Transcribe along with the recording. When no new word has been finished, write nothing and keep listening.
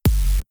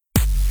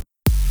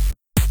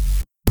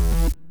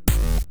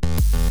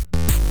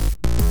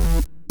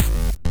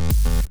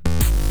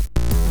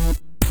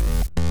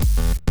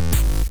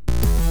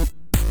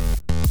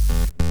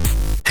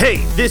Hey,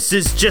 this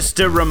is just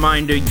a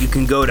reminder you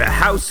can go to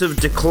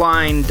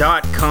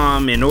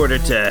houseofdecline.com in order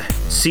to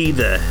see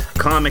the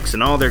comics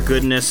and all their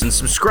goodness and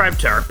subscribe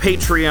to our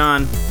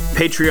Patreon,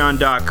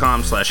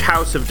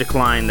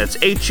 patreon.com/houseofdecline. That's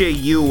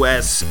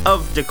HAUS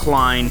of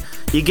Decline.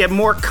 You get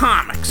more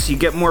comics, you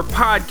get more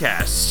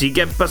podcasts, you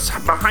get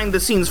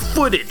behind-the-scenes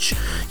footage,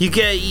 you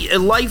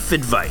get life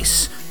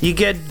advice, you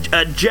get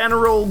a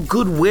general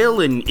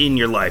goodwill in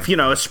your life, you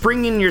know, a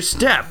spring in your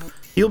step.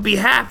 You'll be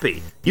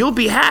happy. You'll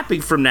be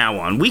happy from now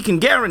on. We can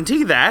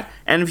guarantee that.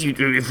 And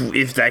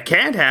if that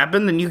can't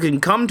happen, then you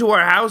can come to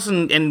our house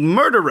and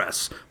murder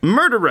us.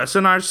 Murder us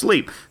in our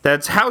sleep.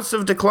 That's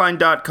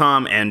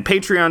houseofdecline.com and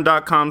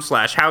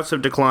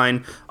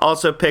patreon.com/houseofdecline.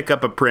 Also pick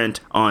up a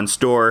print on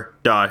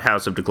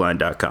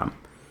store.houseofdecline.com.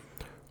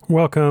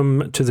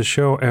 Welcome to the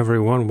show,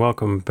 everyone.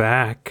 Welcome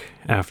back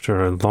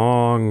after a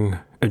long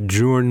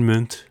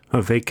adjournment,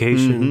 a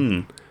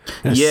vacation.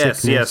 Mm-hmm.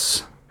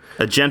 Yes.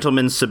 A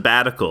gentleman's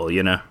sabbatical,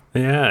 you know.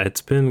 Yeah,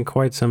 it's been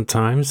quite some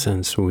time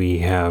since we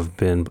have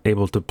been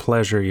able to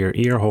pleasure your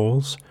ear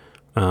holes.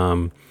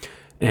 And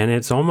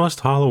it's almost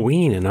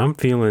Halloween, and I'm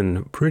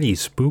feeling pretty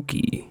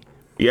spooky.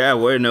 Yeah,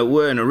 we're in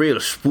a real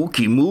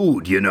spooky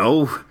mood, you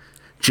know.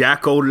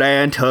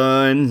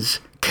 Jack-o'-lanterns,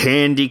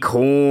 candy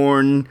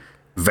corn,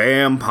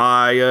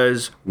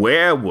 vampires,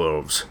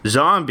 werewolves,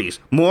 zombies,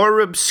 more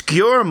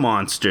obscure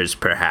monsters,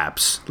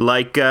 perhaps,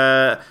 like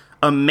a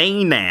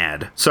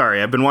Maenad.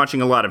 Sorry, I've been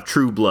watching a lot of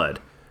True Blood.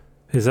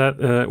 Is that,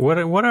 is a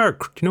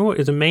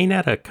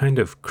Maenad a kind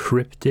of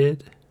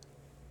cryptid?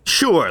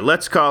 Sure,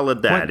 let's call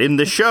it that. What? In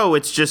the show,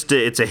 it's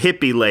a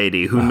hippie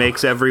lady who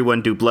makes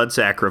everyone do blood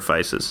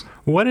sacrifices.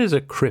 What is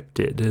a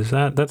cryptid?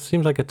 That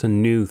seems like it's a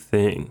new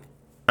thing.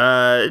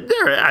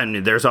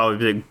 There's always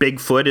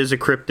Bigfoot is a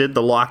cryptid.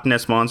 The Loch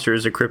Ness Monster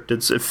is a cryptid.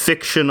 It's a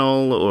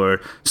fictional or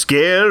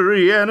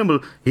scary animal,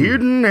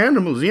 hidden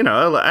animals. You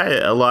know,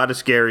 a lot of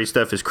scary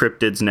stuff is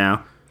cryptids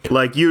now.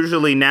 Like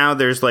usually now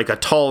there's like a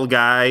tall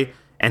guy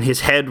and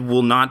his head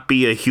will not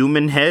be a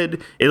human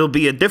head. It'll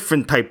be a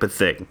different type of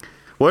thing.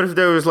 What if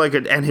there was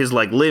and his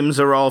like limbs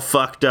are all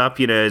fucked up?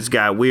 You know, he's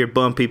got weird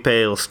bumpy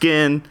pale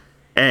skin.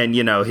 And,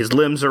 you know, his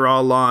limbs are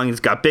all long.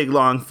 He's got big,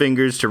 long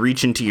fingers to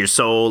reach into your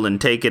soul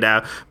and take it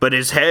out. But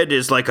his head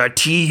is like a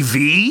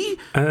TV?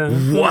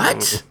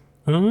 What?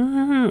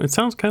 It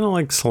sounds kind of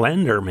like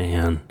Slender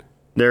Man.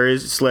 There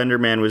is Slender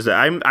Man.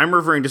 I'm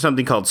referring to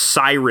something called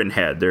Siren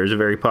Head. There's a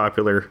very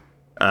popular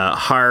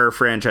horror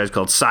franchise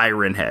called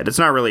Siren Head. It's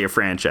not really a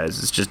franchise.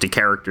 It's just a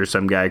character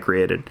some guy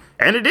created.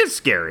 And it is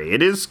scary.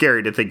 It is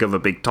scary to think of a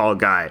big, tall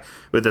guy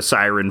with a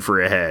siren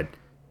for a head.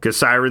 Because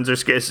sirens are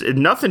scary.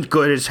 Nothing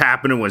good is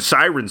happening when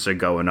sirens are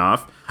going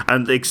off,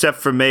 except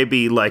for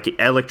maybe like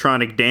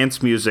electronic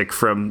dance music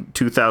from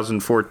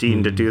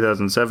 2014 to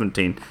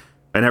 2017,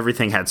 and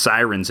everything had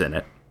sirens in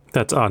it.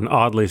 That's an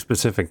oddly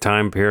specific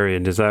time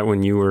period. Is that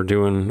when you were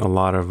doing a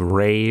lot of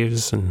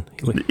raves?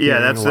 Yeah,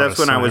 that's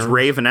when I was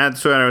raving.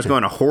 That's when I was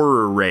going to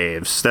horror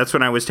raves. That's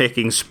when I was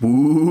taking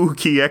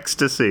spooky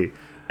ecstasy.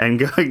 And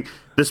going.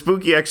 The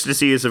spooky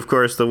ecstasy is, of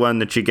course, the one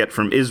that you get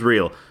from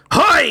Israel.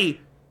 Hi!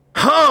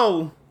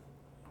 Ho!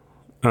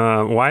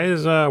 Why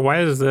is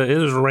the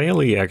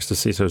Israeli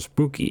ecstasy so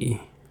spooky?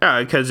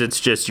 Because it's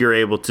just you're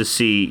able to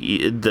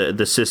see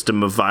the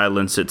system of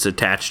violence it's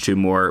attached to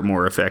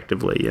more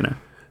effectively, you know.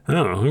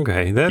 Oh,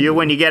 okay.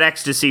 When you get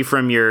ecstasy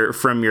from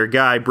your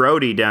guy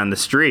Brody down the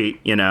street,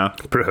 you know.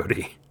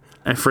 Brody.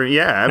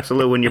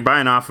 Absolutely. When you're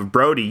buying off of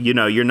Brody, you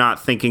know, you're not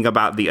thinking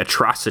about the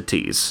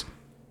atrocities.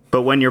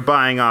 But when you're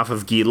buying off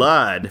of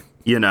Gilad,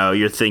 you know,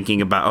 you're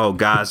thinking about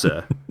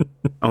Gaza.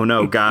 Oh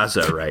no,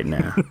 Gaza right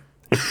now.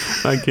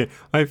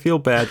 I feel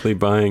badly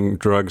buying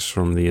drugs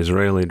from the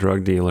Israeli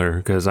drug dealer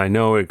because I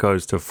know it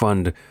goes to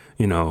fund,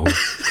 you know,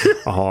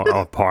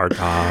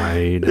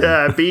 apartheid.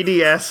 Yeah,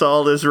 BDS,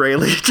 all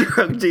Israeli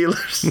drug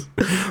dealers.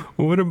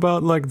 What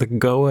about like the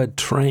Goa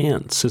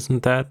trance?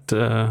 Isn't that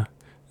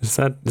is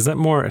that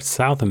more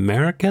South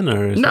American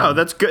or? No,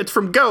 that's good. It's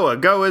from Goa.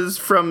 Goa is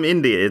from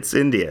India. It's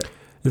India.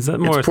 Is that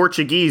more? It's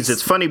Portuguese.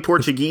 It's funny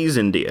Portuguese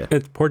India.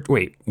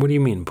 Wait, what do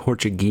you mean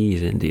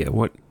Portuguese India?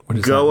 What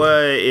is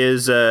Goa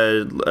is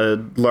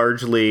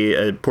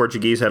largely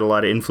Portuguese had a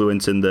lot of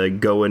influence in the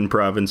Goan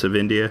province of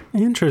India.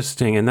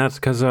 Interesting, and that's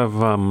because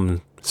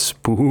of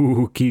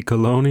spooky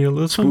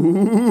colonialism.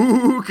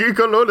 Spooky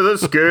colonialism, the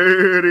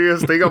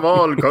scariest thing of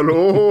all,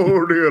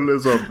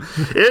 colonialism.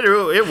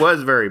 It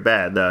was very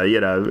bad, though. You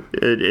know,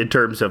 in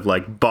terms of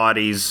like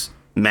bodies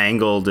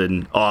mangled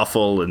and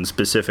awful in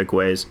specific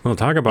ways. Well,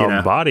 talk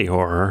about body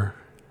horror.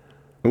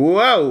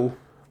 Whoa.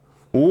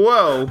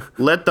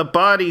 Let the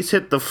bodies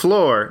hit the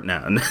floor.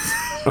 No,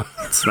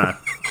 it's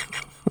not.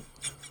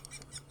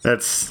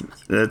 That's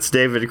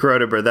David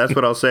Cronenberg. That's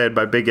what I'll say in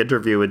my big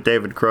interview with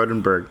David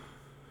Cronenberg.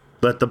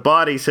 Let the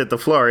bodies hit the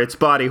floor. It's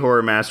body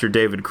horror master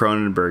David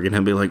Cronenberg. And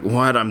he'll be like,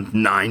 what? I'm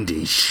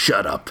 90.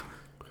 Shut up.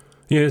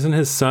 Yeah, isn't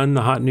his son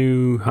the hot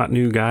new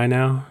guy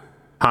now?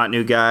 Hot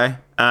new guy?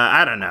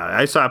 I don't know.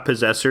 I saw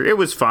Possessor. It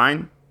was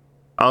fine.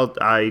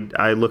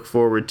 I look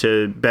forward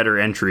to better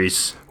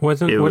entries.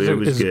 It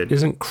was good.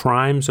 Isn't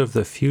Crimes of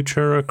the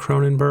Future a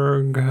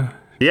Cronenberg?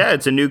 Yeah,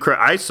 it's a new.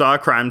 I saw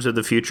Crimes of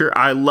the Future.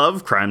 I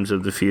love Crimes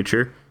of the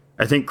Future.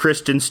 I think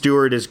Kristen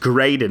Stewart is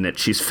great in it.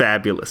 She's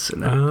fabulous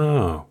in it.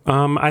 Oh,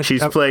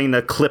 she's playing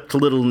the clipped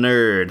little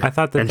nerd. I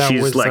thought that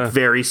she's was like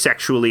very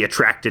sexually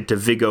attracted to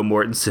Viggo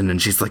Mortensen,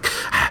 and she's like,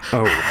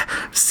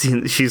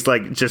 she's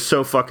like just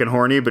so fucking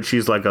horny, but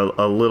she's like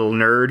a little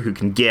nerd who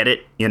can get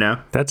it. You know,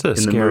 that's a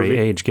scary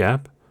age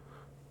gap.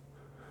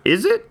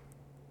 Is it?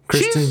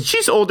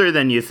 She's older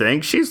than you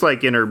think. She's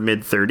like in her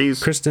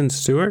mid-30s. Kristen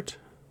Stewart?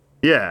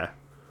 Yeah.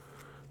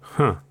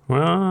 Huh.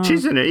 Well,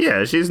 she's in it.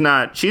 Yeah, she's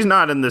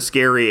not in the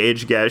scary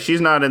age gap.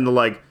 She's not in the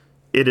like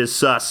it is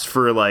sus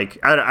for like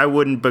I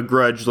wouldn't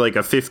begrudge like a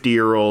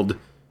 50-year-old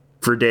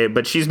for day,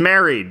 but she's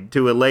married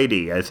to a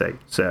lady, I think.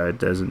 So it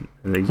doesn't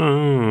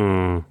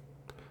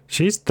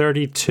She's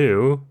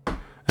 32.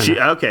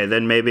 Okay,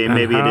 then maybe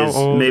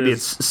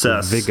it's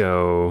sus.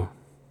 Viggo.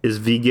 Is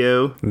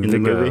Viggo in the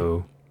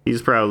movie?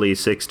 He's probably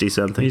 60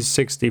 something. He's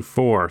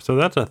 64. So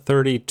that's a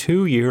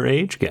 32-year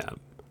age gap.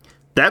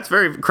 That's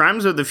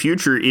Crimes of the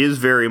Future is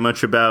very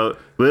much about,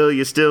 will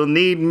you still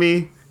need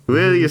me?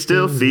 Will you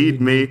still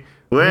feed me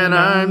when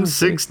I'm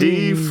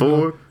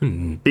 64?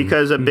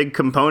 Because a big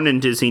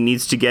component is he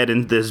needs to get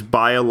in this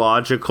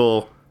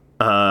biological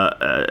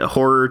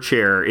horror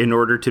chair in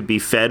order to be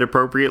fed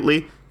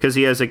appropriately, because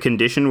he has a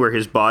condition where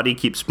his body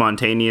keeps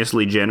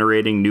spontaneously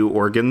generating new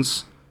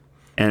organs.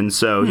 And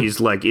so he's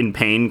like in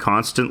pain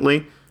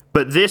constantly.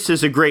 But this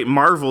is a great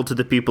marvel to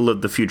the people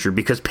of the future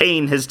because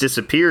pain has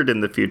disappeared in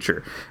the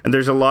future. And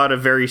there's a lot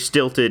of very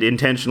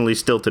intentionally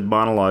stilted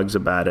monologues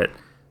about it.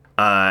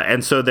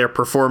 And so they're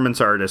performance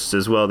artists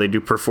as well. They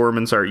do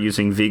performance art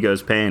using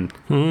Viggo's pain,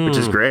 which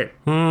is great.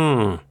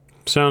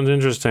 Sounds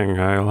interesting.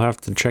 I'll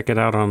have to check it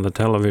out on the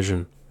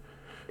television.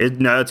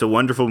 It's a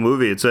wonderful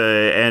movie.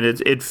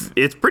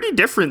 It's pretty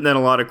different than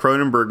a lot of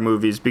Cronenberg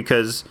movies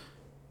because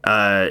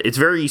it's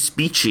very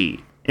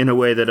speechy in a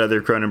way that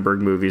other Cronenberg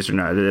movies are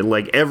not.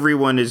 Like,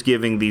 everyone is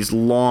giving these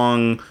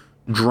long,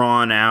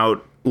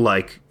 drawn-out,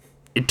 like,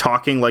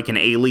 talking like an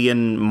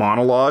alien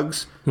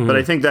monologues. But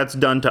I think that's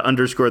done to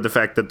underscore the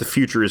fact that the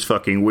future is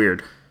fucking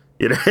weird.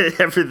 You know,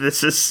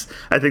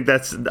 I think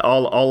that's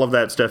all of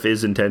that stuff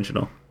is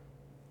intentional.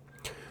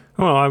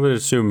 Well, I would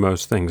assume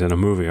most things in a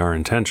movie are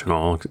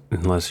intentional,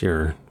 unless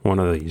you're one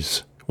of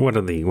these, what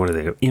are they,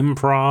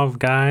 improv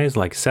guys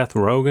like Seth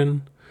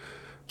Rogen?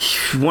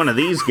 One of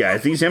these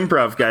guys, these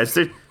improv guys,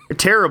 they're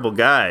terrible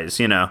guys,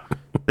 you know.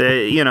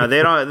 They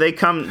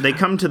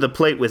come to the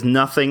plate with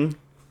nothing,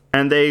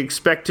 and they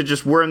expect to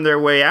just worm their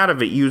way out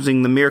of it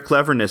using the mere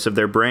cleverness of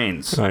their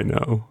brains. I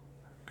know.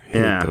 I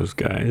hate those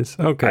guys.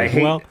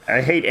 Okay,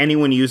 I hate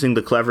anyone using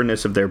the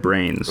cleverness of their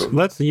brains.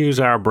 Let's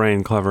use our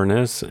brain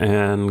cleverness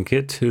and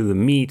get to the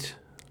meat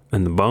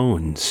and the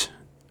bones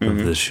of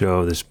the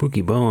show, the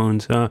spooky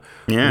bones.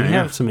 We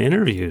have some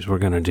interviews we're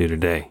going to do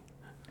today.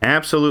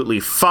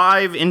 Absolutely.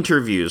 5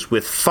 interviews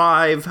with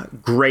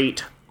 5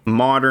 great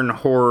modern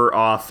horror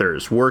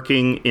authors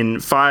working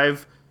in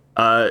 5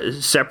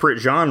 separate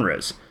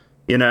genres.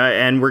 You know,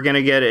 and we're going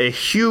to get a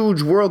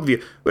huge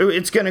worldview.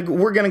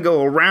 We're going to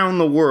go around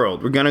the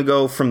world. We're going to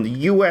go from the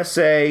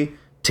USA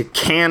to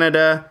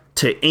Canada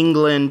to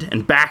England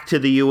and back to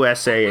the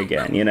USA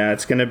again. You know,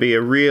 it's going to be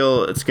a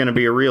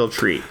real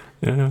treat.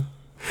 Yeah.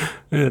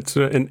 It's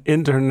an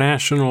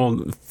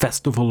international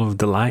festival of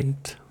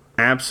delight.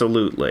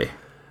 Absolutely.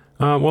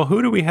 Well,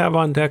 who do we have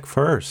on deck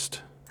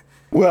first?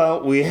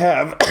 Well, we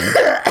have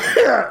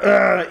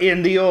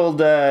in the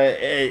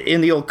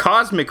old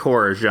cosmic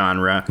horror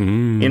genre,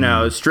 you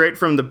know, straight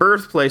from the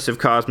birthplace of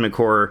cosmic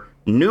horror,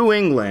 New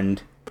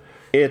England.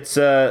 It's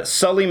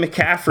Sully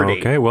McCafferty.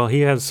 Okay, well,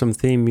 he has some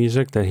theme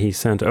music that he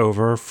sent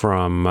over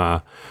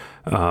from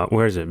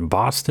where is it?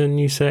 Boston,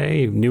 you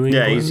say? New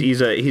England? Yeah,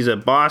 he's a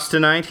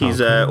Bostonite. He's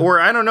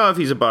or I don't know if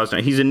he's a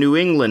Bostonite. He's a New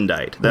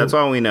Englandite. That's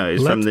all we know.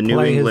 He's from the New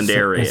England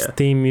area. His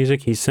theme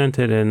music. He sent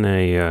it in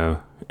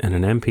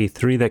an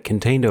MP3 that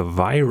contained a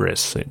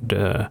virus.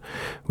 It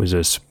was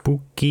a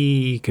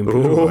spooky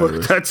computer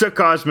virus. That's a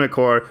cosmic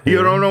horror.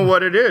 You don't know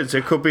what it is.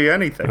 It could be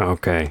anything.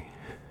 Okay.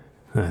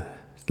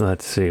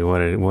 Let's see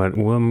what I'm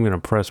going to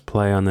press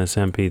play on this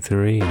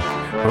MP3.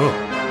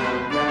 Oh.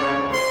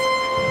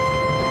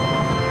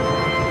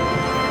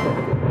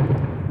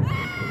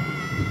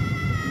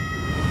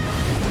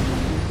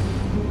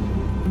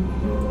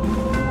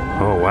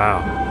 Oh, wow.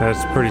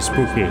 That's pretty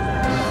spooky.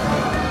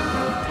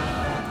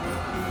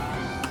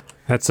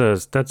 That's a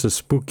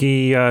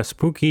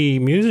spooky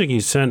music you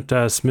sent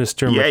us,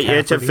 Mr. McCafferty. Yeah,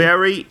 it's a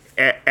very,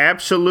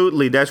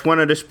 absolutely, that's one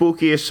of the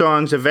spookiest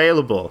songs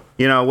available.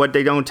 You know, what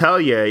they don't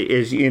tell you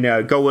is, you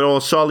know, go with all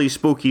Sully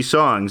Spooky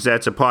Songs.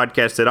 That's a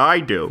podcast that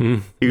I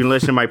do. You can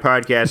listen to my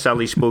podcast,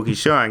 Sully Spooky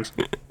Songs,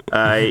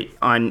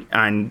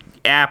 on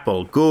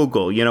Apple,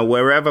 Google, you know,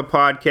 wherever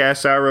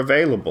podcasts are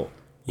available.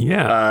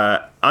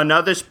 Yeah.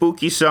 Another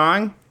spooky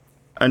song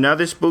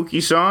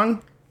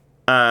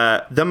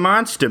the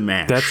Monster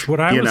Mash. That's what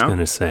I was going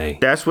to say.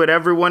 That's what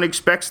everyone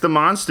expects, the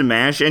Monster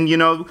Mash. And,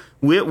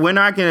 we're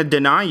not going to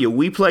deny you.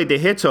 We played the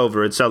hits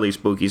over at Sully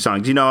Spooky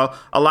Songs.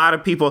 A lot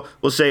of people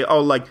will say,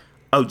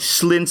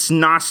 Slint's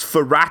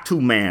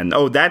Nosferatu Man.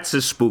 Oh, that's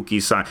a spooky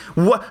song.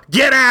 What?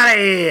 Get out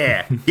of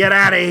here! Get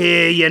out of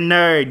here, you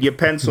nerd, you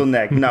pencil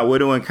neck. No, we're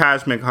doing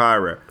cosmic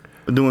horror.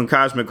 We're doing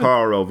cosmic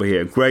horror over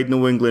here. Great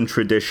New England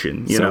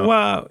tradition,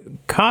 So,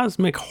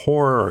 cosmic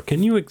horror,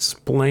 can you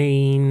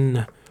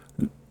explain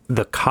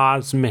the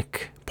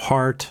cosmic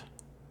part?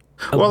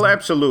 Well,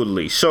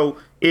 absolutely. So,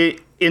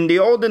 in the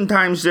olden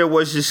times, there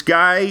was this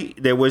guy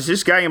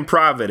in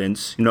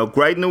Providence,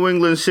 great New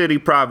England city,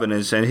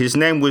 Providence, and his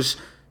name was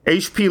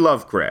H.P.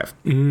 Lovecraft.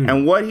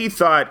 And what he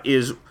thought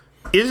is,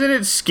 isn't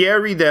it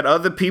scary that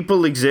other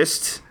people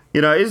exist?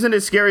 Isn't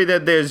it scary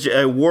that there's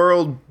a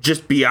world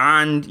just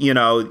beyond,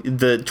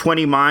 the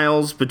 20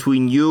 miles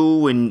between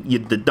you and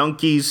the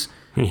donkeys?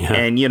 Yeah.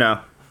 And,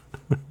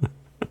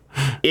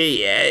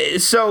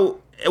 so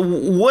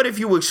what if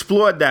you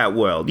explored that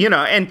world?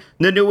 And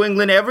the New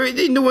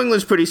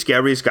England's pretty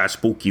scary. It's got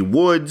spooky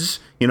woods.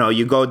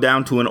 You go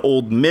down to an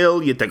old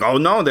mill, you think, oh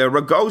no, there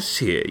are ghosts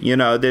here.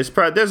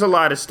 There's a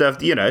lot of stuff,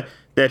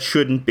 that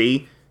shouldn't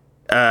be.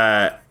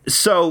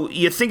 So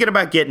you're thinking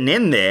about getting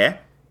in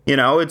there.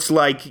 It's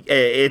like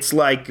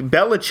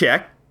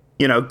Belichick,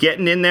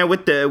 getting in there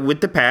with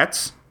the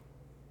Pats.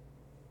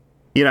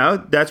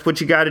 That's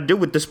what you got to do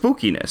with the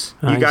spookiness.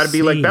 You got to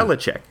be like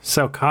Belichick.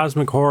 So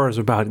cosmic horror is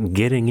about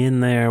getting in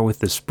there with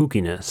the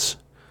spookiness.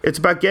 It's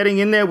about getting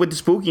in there with the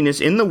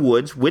spookiness in the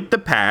woods with the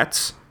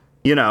Pats,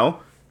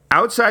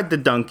 outside the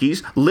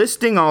donkeys,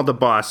 listing all the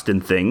Boston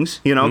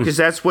things, because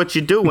that's what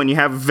you do when you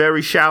have a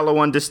very shallow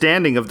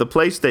understanding of the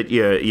place that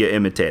you're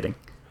imitating.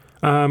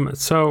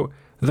 So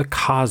the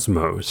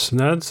cosmos,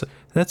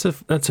 that's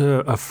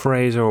a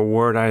phrase or a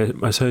word I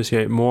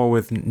associate more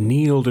with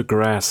Neil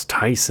deGrasse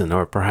Tyson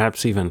or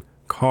perhaps even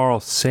Carl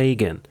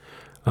Sagan.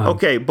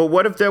 Okay, but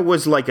what if there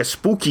was like a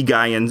spooky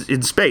guy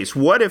in space?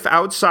 What if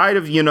outside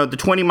of, the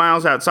 20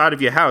 miles outside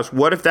of your house,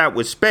 what if that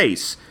was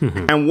space?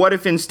 And what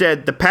if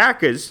instead the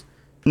Packers,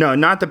 no,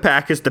 not the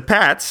Packers, the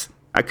Pats,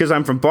 because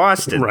I'm from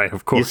Boston. Right,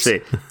 of course. You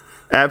see,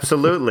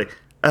 absolutely.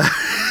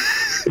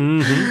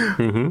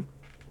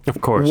 Of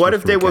course. What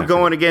if they were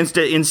going against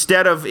it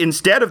instead of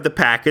the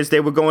Packers? They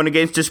were going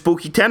against a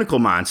spooky tentacle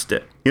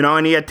monster,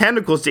 and he had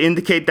tentacles to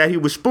indicate that he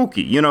was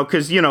spooky,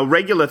 because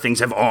regular things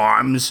have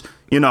arms.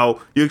 You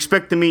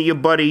expect to meet your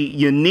buddy,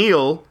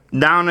 Neil,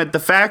 down at the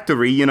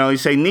factory. You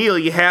say, Neil,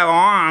 you have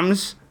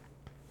arms,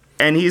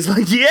 and he's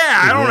like,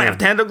 yeah, I don't have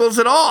tentacles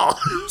at all.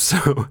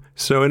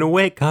 So in a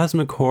way,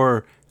 cosmic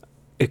horror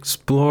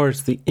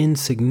explores the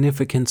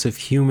insignificance of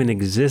human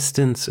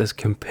existence as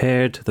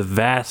compared to the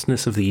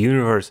vastness of the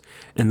universe,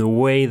 and the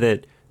way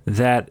that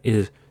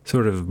is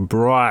sort of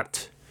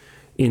brought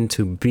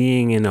into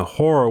being in a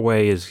horror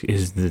way is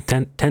the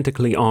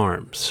tentacly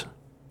arms.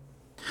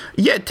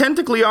 Yeah,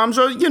 tentacly arms,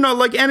 or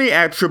like any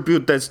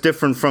attribute that's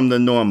different from the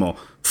normal.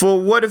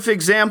 For what if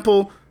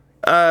example,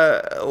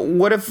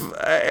 what if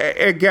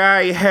a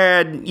guy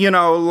had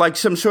like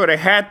some sort of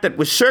hat that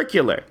was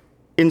circular?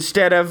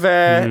 Instead of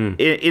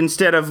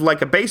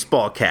like a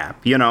baseball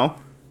cap,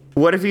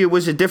 What if he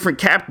was a different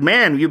capped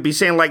man? You'd be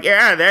saying like,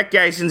 yeah, that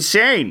guy's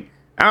insane.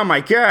 Oh my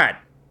God,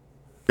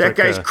 that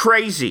guy's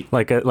crazy.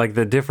 Like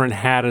the different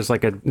hat is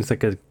like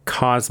a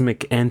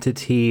cosmic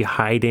entity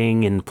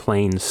hiding in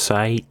plain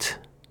sight.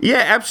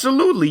 Yeah,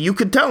 absolutely. You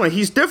could tell him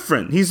he's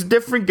different. He's a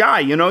different guy.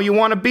 You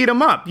want to beat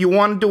him up. You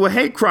want to do a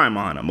hate crime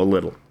on him a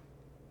little.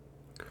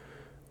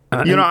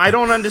 I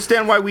don't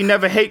understand why we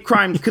never hate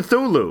crime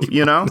Cthulhu,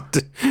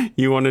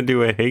 You want to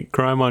do a hate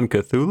crime on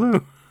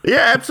Cthulhu?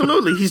 Yeah,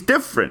 absolutely. He's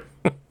different,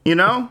 We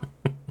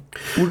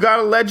got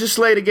to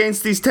legislate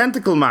against these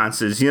tentacle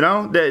monsters,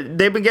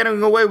 They've been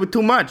getting away with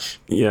too much.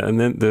 Yeah, and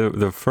then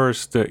the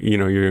first,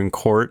 you're in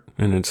court,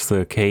 and it's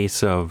the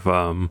case of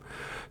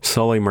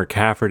Sully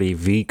McCafferty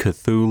v.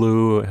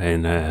 Cthulhu,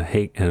 and a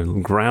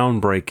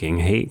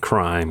groundbreaking hate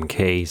crime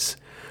case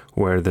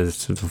where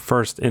there's the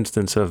first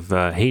instance of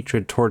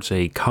hatred towards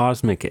a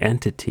cosmic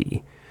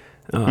entity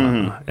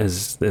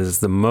as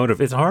the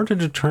motive. It's hard to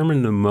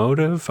determine the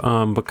motive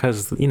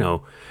because the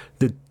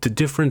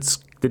different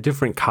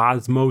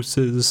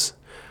cosmoses.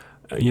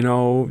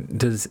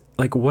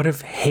 What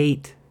if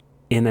hate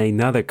in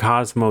another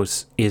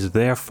cosmos is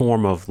their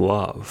form of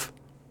love?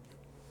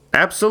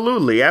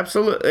 Absolutely.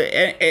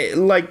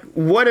 Like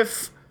what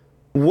if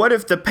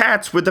the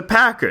Pats were the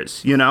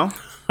Packers?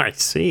 I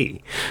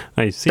see.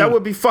 That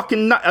would be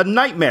fucking a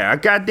nightmare, a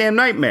goddamn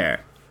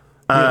nightmare.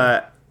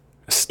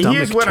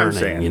 Here's what I'm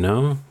saying.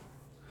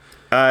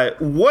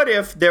 What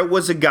if there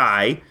was a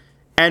guy,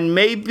 and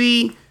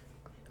maybe,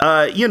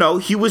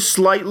 he was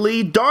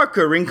slightly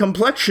darker in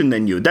complexion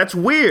than you? That's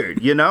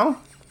weird, Yeah,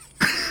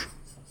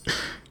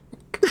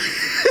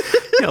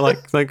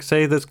 like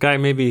say this guy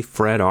maybe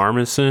Fred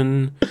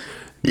Armisen.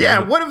 Yeah,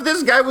 what if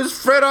this guy was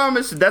Fred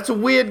Armisen? That's a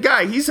weird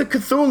guy. He's a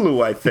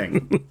Cthulhu, I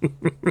think.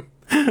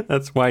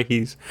 That's why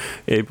he's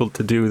able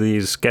to do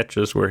these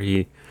sketches where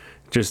he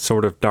just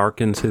sort of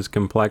darkens his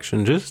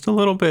complexion just a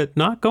little bit,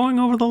 not going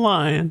over the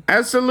line.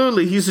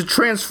 Absolutely. He's a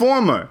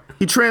transformer.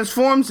 He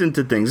transforms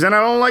into things, and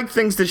I don't like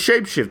things that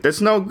shapeshift.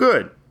 That's no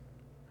good.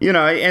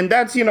 And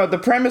that's, the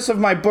premise of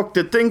my book,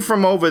 The Thing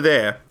from Over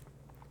There.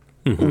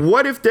 Mm-hmm.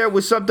 What if there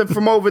was something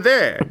from over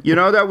there,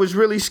 that was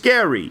really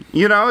scary?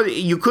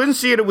 You couldn't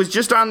see it. It was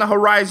just on the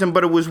horizon,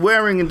 but it was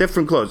wearing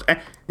different clothes.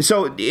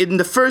 So in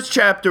the first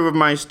chapter of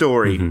my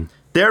story,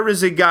 there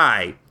is a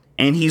guy,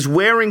 and he's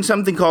wearing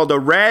something called a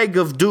rag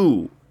of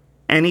dew,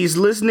 and he's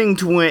listening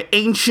to an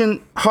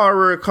ancient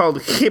horror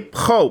called hip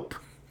hop.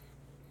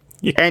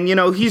 Yeah. And,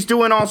 he's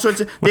doing all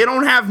sorts of... They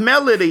don't have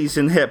melodies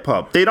in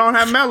hip-hop. They don't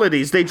have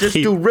melodies. They just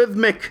do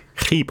rhythmic...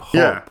 Hip-hop.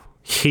 Yeah.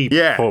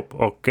 Hip-hop,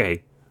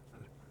 okay.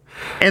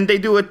 And they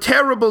do a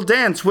terrible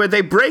dance where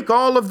they break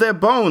all of their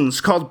bones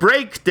called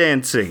break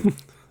dancing.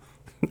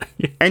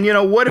 And,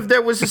 what if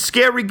there was a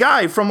scary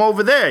guy from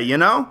over there,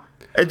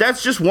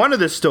 That's just one of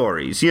the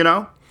stories,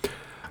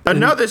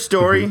 Another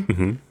story,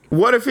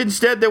 what if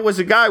instead there was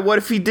a guy, what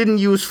if he didn't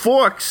use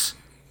forks?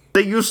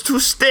 They used 2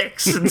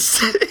 sticks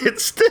instead.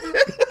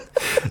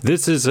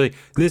 This is a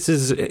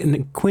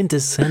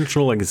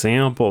quintessential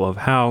example of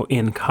how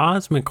in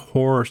cosmic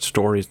horror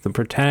stories the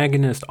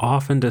protagonist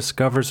often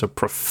discovers a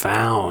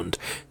profound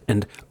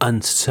and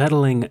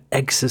unsettling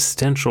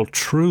existential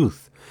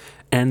truth.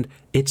 And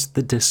it's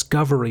the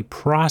discovery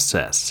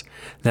process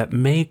that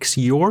makes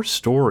your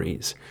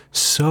stories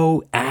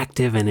so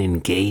active and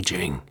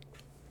engaging.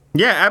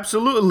 Yeah,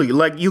 absolutely.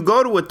 Like, you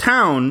go to a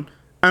town,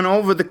 and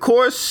over the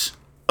course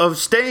of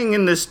staying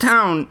in this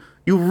town,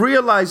 you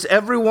realize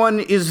everyone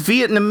is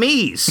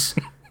Vietnamese.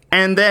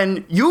 And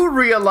then you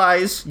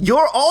realize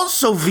you're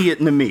also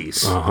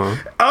Vietnamese.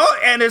 Oh,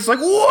 and it's like,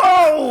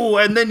 whoa!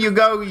 And then you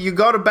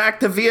go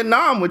back to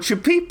Vietnam with your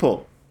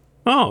people.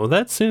 Oh,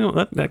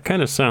 that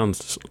kind of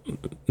sounds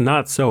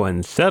not so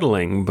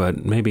unsettling,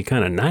 but maybe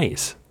kind of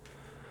nice.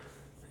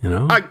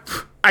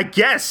 I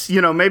guess,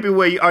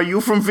 maybe are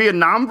you from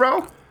Vietnam,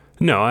 bro?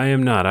 No, I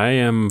am not. I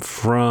am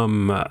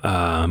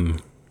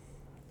from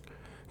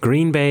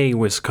Green Bay,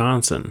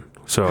 Wisconsin.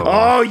 So.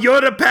 Oh,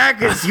 you're the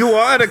Packers. You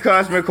are the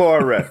cosmic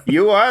horror.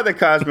 You are the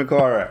cosmic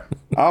horror.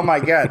 Oh my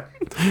God.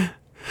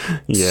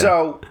 Yeah.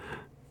 So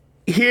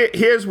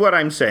here's what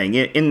I'm saying.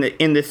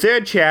 In the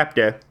third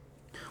chapter,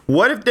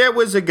 what if there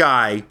was a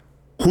guy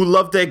who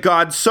loved their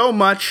God so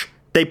much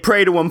they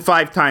pray to him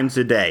 5 times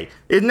a day?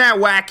 Isn't that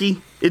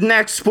wacky? Isn't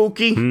that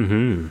spooky?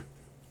 Mm-hmm.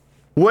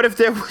 What if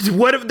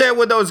there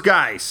were those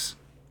guys?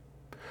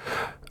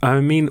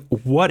 I mean,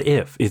 what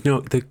if?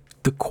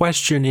 The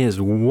question is,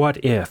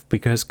 what if?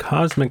 Because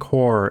cosmic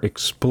horror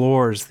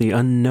explores the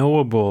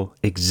unknowable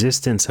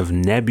existence of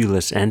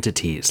nebulous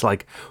entities.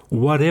 Like,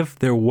 what if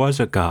there was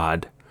a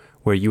God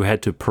where you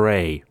had to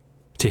pray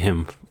to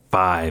him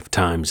 5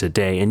 times a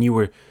day and you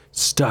were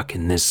stuck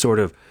in this sort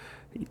of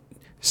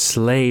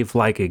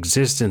slave-like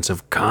existence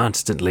of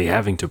constantly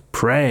having to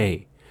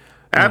pray?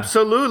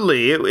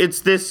 Absolutely.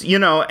 It's this,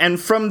 and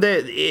from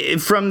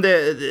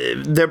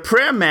their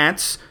prayer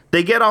mats,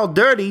 they get all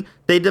dirty.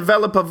 They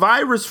develop a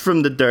virus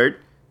from the dirt.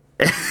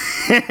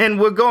 And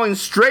we're going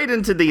straight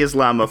into the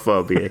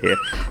Islamophobia here.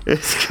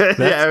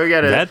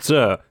 That's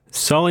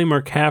Sully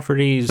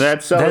McCafferty's.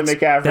 That's Sully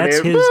McCafferty. That's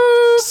his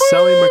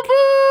Sully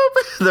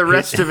McCafferty. The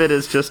rest of it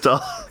is just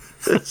all...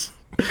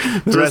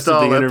 The rest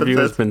of the interview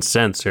has been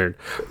censored.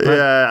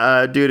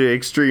 Yeah, due to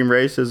extreme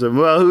racism.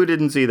 Well, who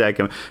didn't see that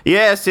coming?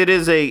 Yes, it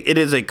is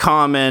a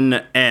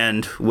common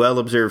and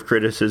well-observed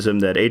criticism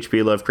that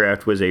H.P.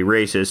 Lovecraft was a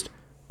racist,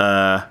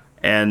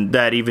 and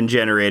that even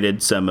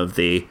generated some of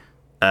the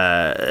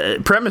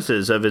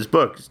premises of his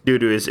books due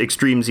to his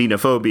extreme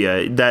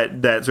xenophobia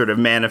that sort of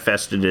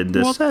manifested in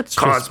this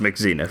cosmic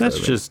xenophobia. That's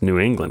just New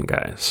England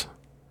guys.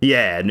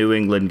 Yeah, New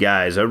England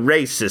guys are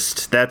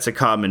racist. That's a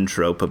common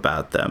trope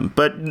about them.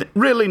 But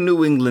really,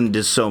 New England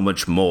is so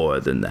much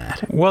more than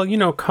that. Well,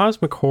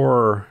 cosmic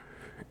horror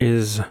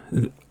is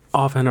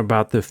often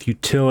about the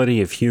futility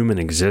of human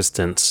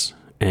existence.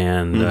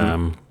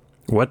 And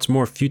what's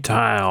more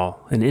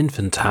futile and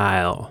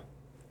infantile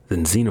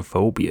than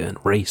xenophobia and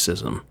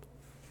racism?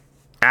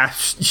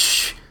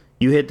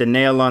 You hit the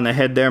nail on the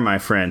head there, my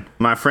friend.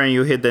 My friend,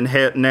 you hit the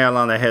nail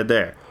on the head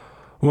there.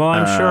 Well,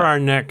 I'm sure our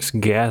next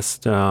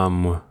guest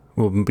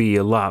will be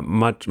a lot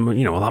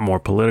more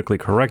politically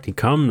correct. He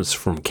comes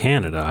from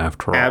Canada,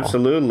 after all.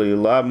 Absolutely, a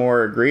lot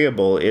more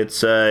agreeable.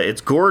 It's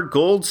Gord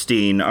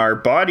Goldstein, our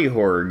body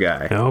horror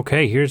guy.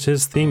 Okay, here's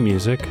his theme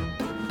music.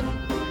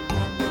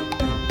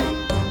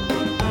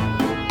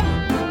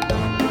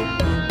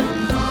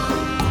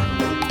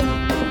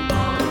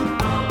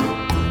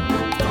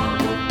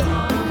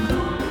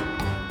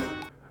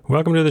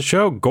 Welcome to the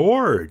show,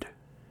 Gord.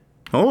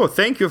 Oh,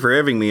 thank you for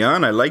having me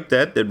on. I like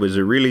that. That was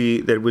a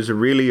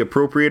really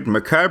appropriate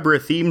macabre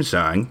theme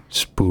song.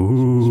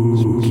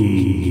 Spooky.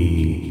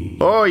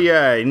 Oh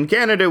yeah, in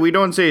Canada we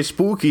don't say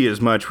spooky as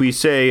much. We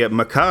say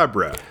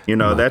macabre.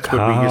 That's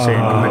what we say.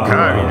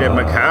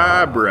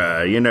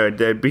 Macabre.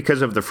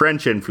 Because of the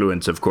French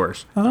influence, of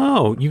course.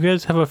 Oh, you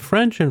guys have a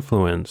French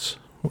influence.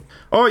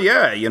 Oh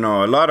yeah,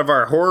 a lot of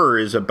our horror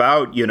is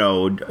about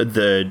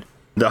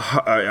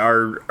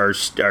our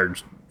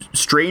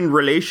strained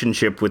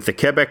relationship with the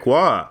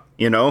Quebecois.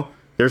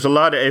 There's a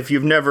lot of, if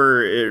you've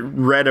never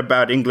read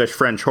about English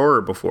French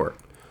horror before.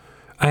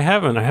 I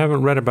haven't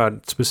read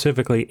about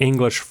specifically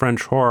English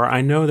French horror.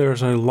 I know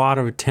there's a lot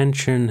of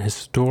tension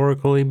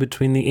historically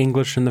between the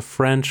English and the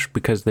French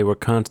because they were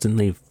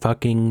constantly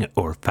fucking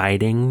or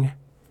fighting.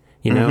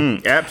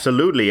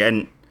 Absolutely,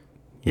 and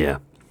yeah.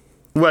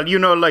 Well,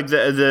 like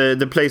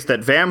the place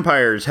that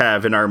vampires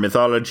have in our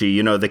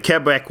mythology, the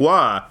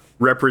Quebecois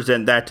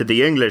represent that to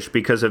the English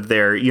because of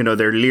their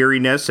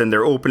leeriness and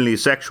their openly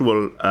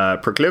sexual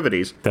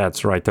proclivities.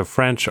 That's right. The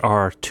French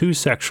are too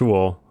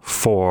sexual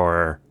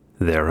for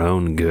their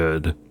own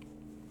good.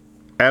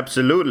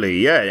 Absolutely,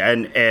 yeah,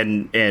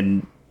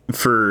 and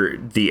for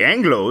the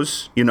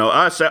Anglos,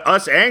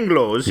 us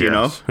Anglos,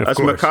 us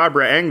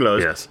macabre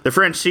Anglos, yes. The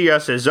French see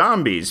us as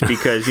zombies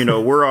because,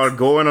 we're all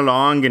going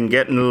along and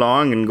getting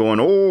along and going,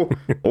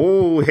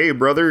 oh, hey,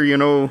 brother,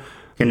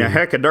 can you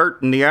heck a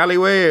dart in the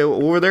alleyway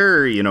over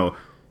there,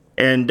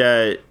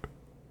 And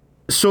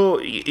so,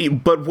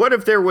 but what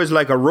if there was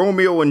like a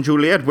Romeo and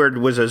Juliet where it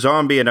was a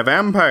zombie and a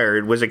vampire?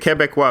 It was a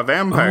Quebecois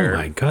vampire. Oh,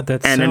 my God,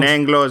 an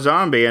Anglo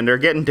zombie, and they're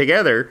getting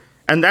together.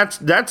 And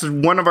that's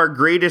one of our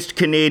greatest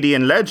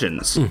Canadian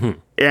legends. Mm-hmm.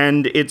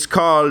 And it's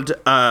called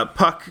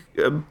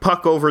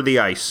Puck Over the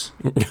Ice.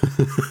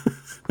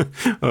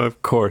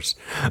 Of course.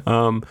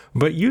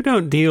 But you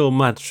don't deal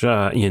much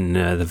in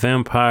the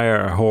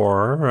vampire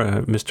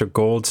horror, Mr.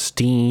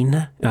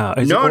 Goldstein.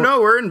 No,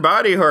 we're in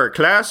body horror.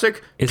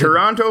 Classic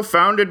Toronto,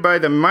 founded by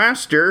the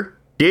master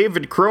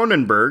David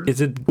Cronenberg,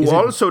 who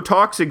also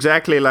talks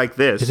exactly like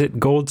this. Is it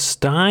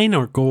Goldstein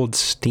or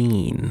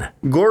Goldstein?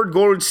 Gord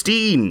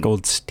Goldstein.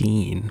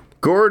 Goldstein.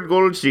 Gord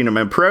Goldstein. I'm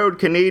a proud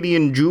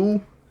Canadian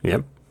Jew.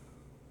 Yep.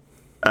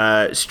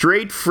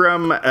 Straight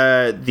from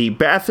the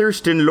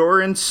Bathurst and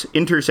Lawrence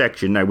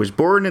intersection. I was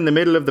born in the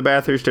middle of the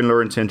Bathurst and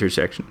Lawrence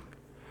intersection.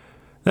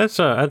 That's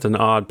an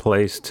odd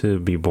place to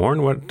be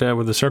born. What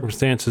were the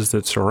circumstances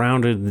that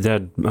surrounded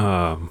that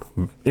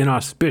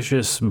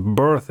inauspicious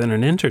birth in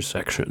an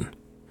intersection?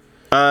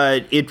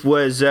 It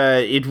was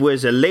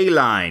a ley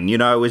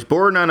line. I was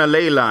born on a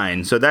ley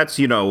line, so that's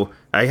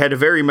I had a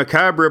very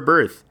macabre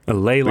birth. A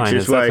ley line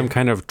is that some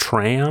kind of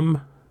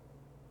tram?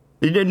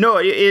 No,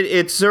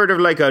 it's sort of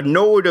like a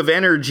node of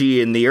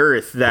energy in the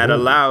earth that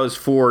allows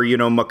for,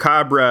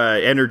 macabre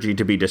energy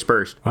to be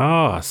dispersed.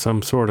 Ah,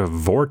 some sort of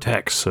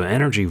vortex,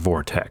 energy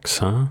vortex,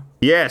 huh?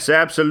 Yes,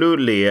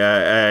 absolutely.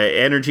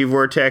 Energy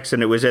vortex,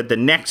 and it was at the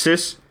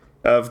nexus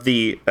of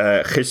the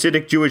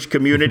Hasidic Jewish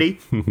community.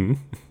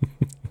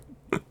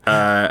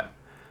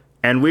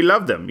 And we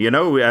love them, we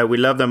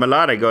love them a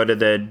lot. I go to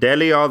the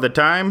deli all the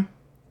time,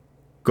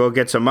 go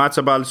get some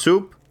matzo ball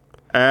soup.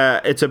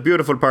 It's a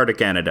beautiful part of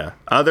Canada.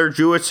 Other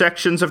Jewish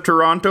sections of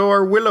Toronto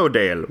are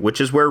Willowdale, which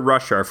is where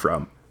Rush are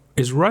from.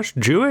 Is Rush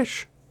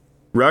Jewish?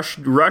 Rush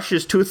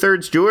is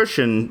 2/3 Jewish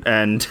and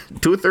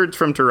 2/3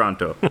 from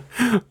Toronto.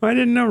 I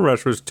didn't know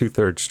Rush was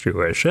 2/3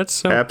 Jewish.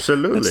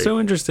 Absolutely. That's so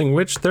interesting.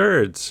 Which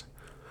thirds?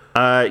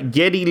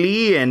 Geddy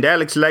Lee and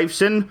Alex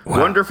Lifeson,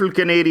 wonderful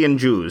Canadian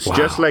Jews,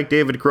 just like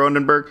David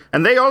Cronenberg,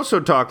 and they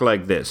also talk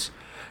like this.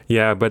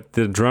 Yeah, but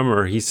the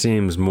drummer, he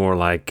seems more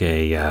like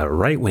a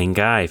right-wing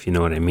guy, if you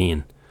know what I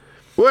mean.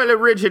 Well,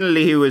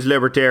 originally he was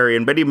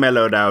libertarian, but he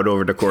mellowed out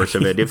over the course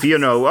of it. If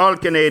all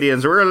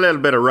Canadians, we're a little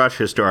bit of Rush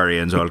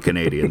historians, all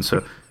Canadians.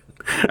 So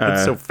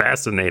it's so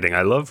fascinating.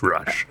 I love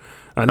Rush.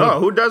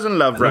 Who doesn't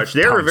love Rush?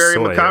 They're a very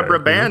macabre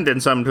band in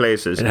some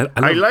places.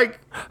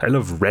 I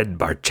love Red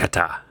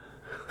Barchetta.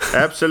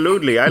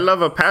 Absolutely. I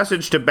love A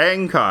Passage to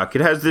Bangkok.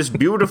 It has this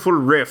beautiful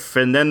riff,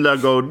 and then they'll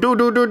go do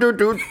do do do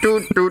do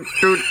do do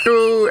do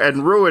do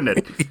and ruin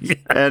it. Yeah.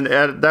 And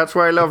that's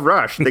why I love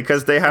Rush,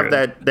 because they have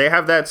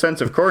that sense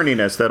of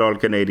corniness that all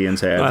Canadians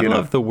have. I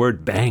love the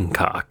word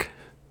Bangkok.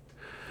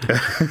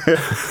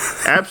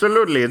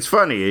 Absolutely, it's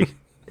funny.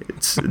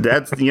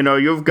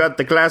 You've got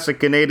the classic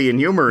Canadian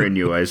humor in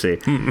you, I see.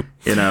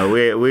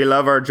 We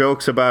love our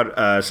jokes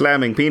about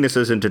slamming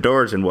penises into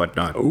doors and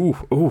whatnot.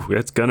 Ooh,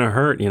 it's gonna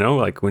hurt,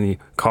 like when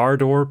car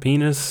door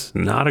penis,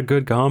 not a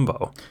good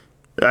combo.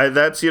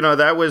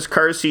 That was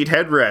car seat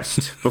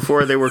headrest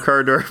before they were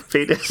car door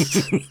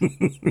penis.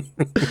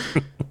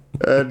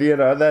 They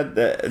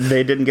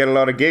didn't get a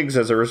lot of gigs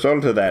as a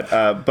result of that.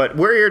 But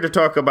we're here to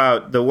talk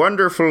about the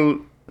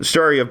wonderful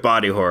story of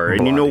body horror.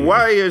 And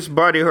why is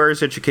body horror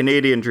such a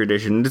Canadian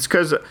tradition? It's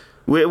because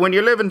when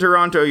you live in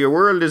Toronto, your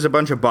world is a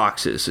bunch of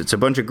boxes. It's a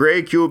bunch of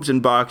gray cubes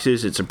and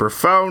boxes. It's a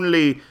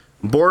profoundly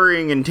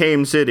boring and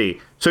tame city.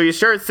 So you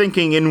start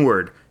thinking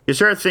inward. You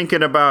start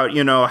thinking about,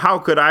 how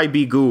could I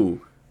be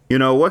goo?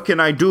 What can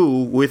I do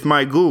with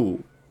my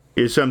goo?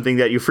 Is something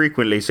that you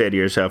frequently say to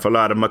yourself. A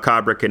lot of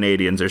macabre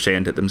Canadians are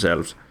saying to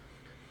themselves.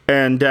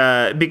 And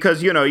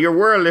because, your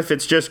world, if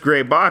it's just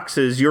gray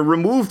boxes, you're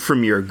removed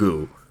from your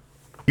goo.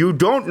 You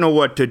don't know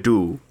what to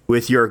do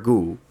with your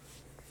goo.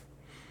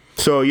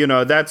 So,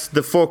 that's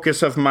the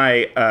focus of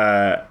my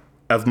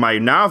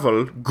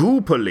novel,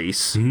 Goo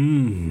Police.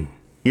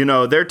 You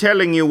know, they're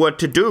telling you what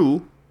to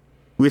do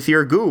with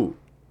your goo.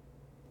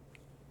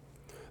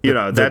 You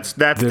know, that's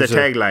the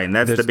tagline.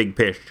 That's the big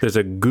pitch. There's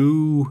a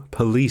goo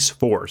police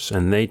force,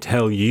 and they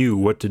tell you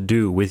what to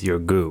do with your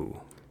goo.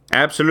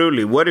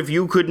 Absolutely. What if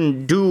you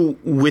couldn't do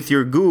with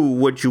your goo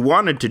what you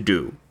wanted to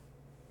do?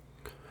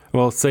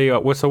 Well, say,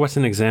 what's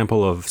an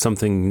example of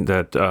something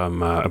that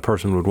a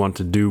person would want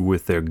to do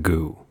with their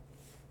goo?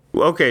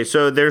 Okay,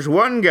 so there's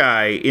one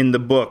guy in the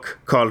book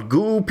called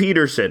Goo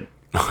Peterson.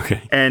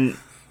 Okay. And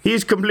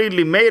he's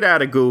completely made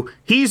out of goo.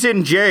 He's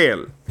in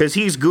jail because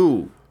he's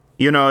goo.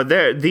 You know,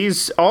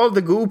 all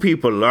the goo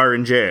people are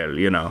in jail,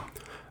 you know.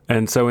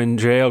 And so in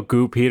jail,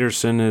 Goo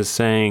Peterson is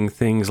saying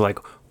things like,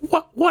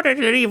 What does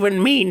it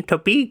even mean to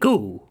be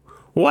goo?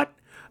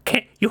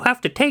 You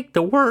have to take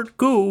the word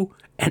goo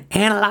and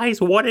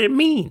analyze what it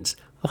means.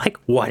 Like,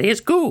 what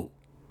is goo?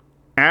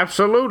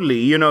 Absolutely.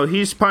 You know,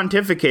 he's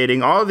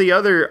pontificating. All the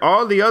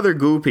other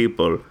goo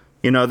people,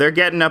 you know, they're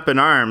getting up in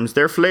arms.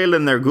 They're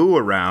flailing their goo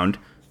around.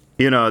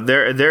 You know,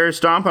 they're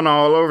stomping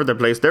all over the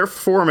place. They're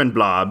forming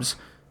blobs.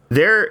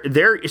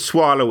 They're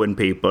swallowing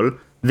people.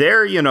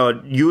 They're, you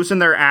know, using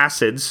their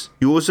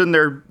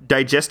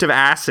digestive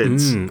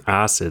acids.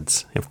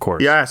 Acids, of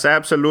course. Yes,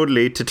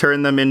 absolutely, to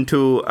turn them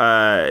into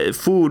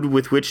food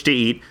with which to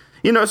eat.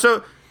 You know,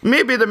 so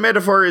maybe the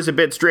metaphor is a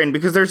bit strained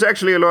because there's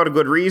actually a lot of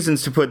good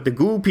reasons to put the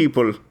goo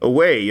people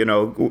away, you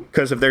know,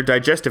 because of their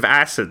digestive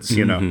acids,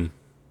 you know.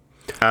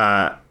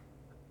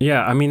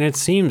 Yeah, I mean, it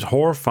seems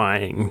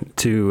horrifying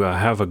to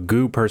have a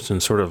goo person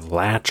sort of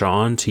latch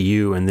on to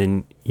you, and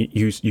then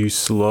you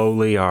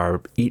slowly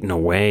are eaten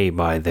away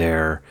by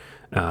their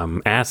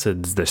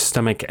acids, the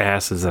stomach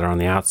acids that are on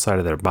the outside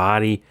of their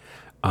body.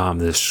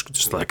 There's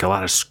just like a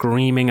lot of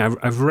screaming.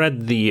 I've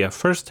read the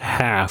first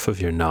half of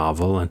your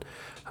novel, and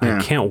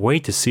I can't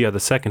wait to see how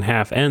the second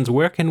half ends.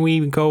 Where can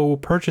we go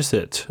purchase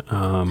it?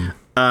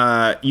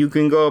 You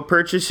can go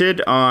purchase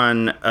it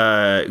on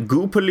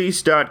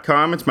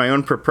goopolice.com. It's my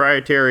own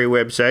proprietary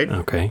website.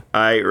 Okay.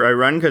 I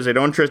run because I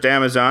don't trust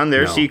Amazon.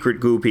 They're secret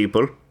goo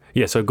people.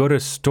 Yeah, so go to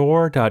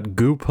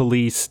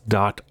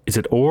store.goopolice. Is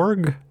it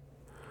org?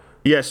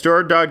 Yeah,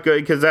 store.go,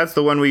 because that's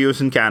the one we use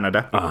in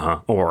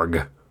Canada.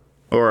 Org.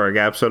 Org,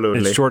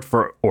 absolutely. It's short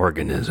for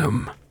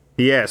organism.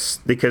 Yes,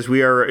 because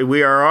we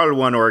are all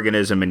one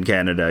organism in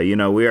Canada. You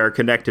know, we are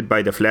connected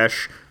by the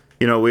flesh.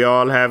 You know, we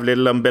all have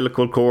little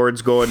umbilical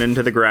cords going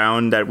into the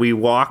ground that we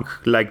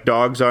walk like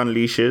dogs on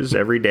leashes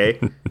every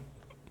day.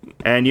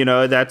 And, you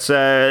know, that's,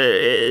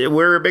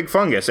 we're a big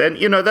fungus. And,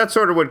 you know, that's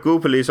sort of what Goo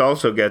Police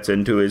also gets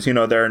into is, you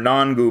know, they're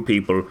non-goo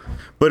people.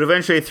 But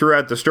eventually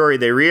throughout the story,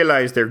 they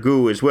realize they're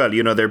goo as well.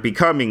 You know, they're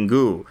becoming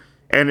goo.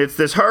 And it's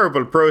this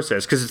horrible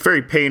process because it's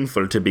very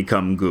painful to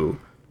become goo,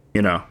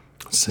 you know.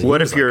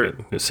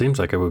 It seems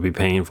like it would be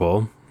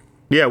painful.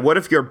 Yeah, what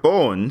if the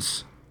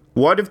bones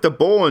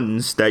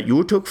that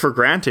you took for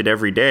granted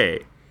every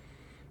day,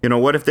 you know,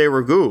 what if they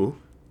were goo?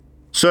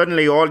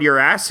 Suddenly all your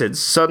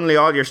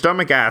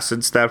stomach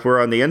acids that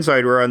were on the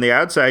inside were on the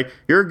outside.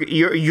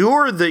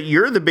 You're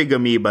the big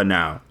amoeba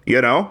now,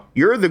 you know?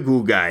 You're the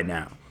goo guy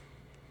now.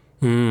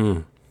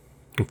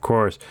 Of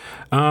course.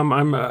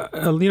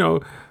 You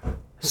know,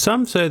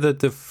 some say that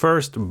the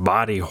first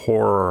body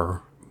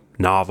horror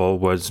novel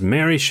was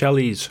Mary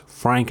Shelley's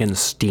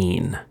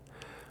Frankenstein.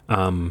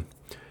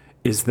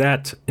 Is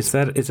that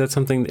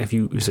something?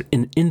 Is it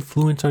an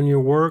influence on your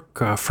work,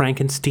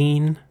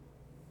 Frankenstein?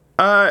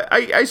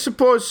 I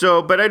suppose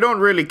so, but I don't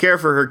really care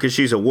for her because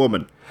she's a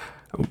woman.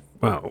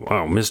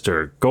 Well,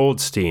 Mr.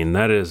 Goldstein,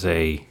 that is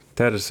a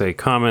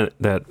comment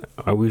that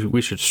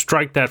we should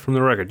strike that from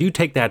the record. You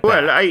take that back.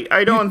 Well,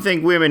 I don't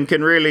think women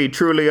can really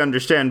truly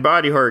understand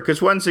body horror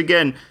because once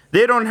again,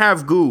 they don't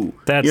have goo.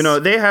 You know,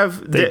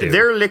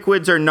 their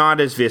liquids are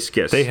not as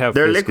viscous.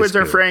 Their liquids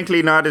are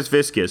frankly not as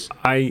viscous.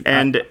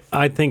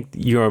 I think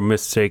you're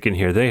mistaken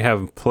here. They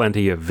have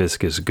plenty of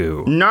viscous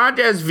goo. Not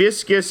as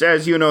viscous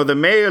as, you know, the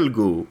male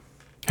goo.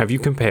 Have you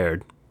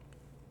compared?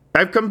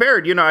 I've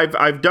compared. You know,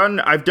 I've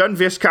done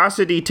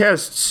viscosity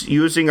tests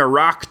using a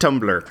rock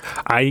tumbler.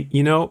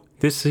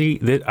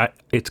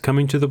 It's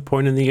coming to the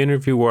point in the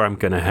interview where I'm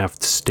going to have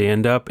to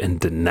stand up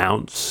and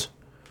denounce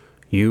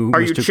you.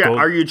 Are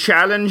you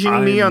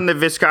challenging me on the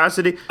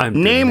viscosity?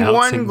 Name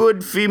one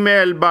good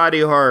female body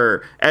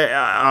horror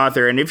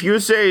author, and if you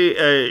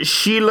say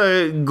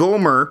Sheila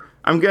Gomer,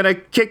 I'm going to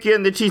kick you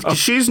in the teeth because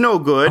she's no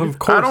good. Of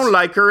course. I don't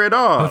like her at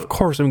all. Of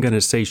course I'm going to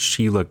say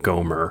Sheila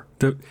Gomer.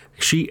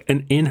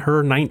 In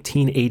her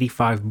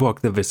 1985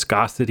 book, The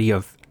Viscosity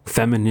of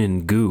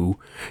Feminine Goo,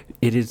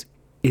 it is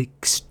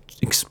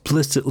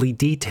explicitly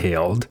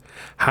detailed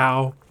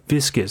how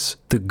viscous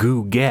the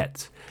goo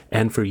gets.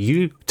 And for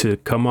you to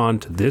come on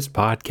to this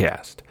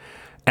podcast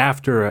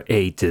after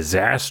a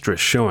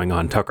disastrous showing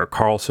on Tucker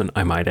Carlson,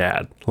 I might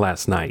add,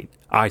 last night,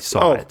 I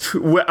saw it.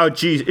 Oh,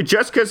 geez.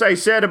 Just because I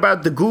said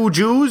about the goo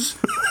Jews?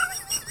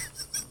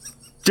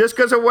 Just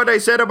because of what I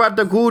said about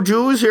the goo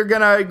Jews, you're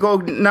going to go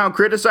now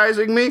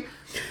criticizing me?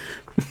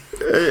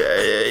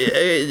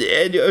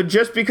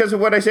 Just because of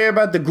what I say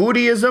about the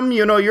Goodyism,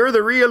 you're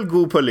the real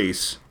goo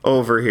police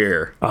over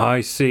here.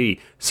 I see.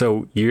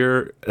 So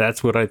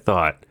that's what I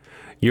thought.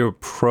 You're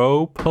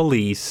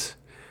pro-police,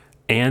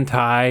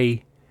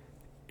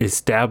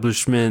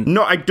 anti-establishment.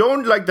 No, I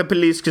don't like the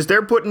police because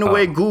they're putting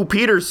away Goo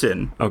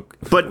Peterson. Okay.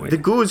 But the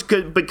goos,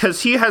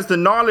 because he has the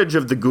knowledge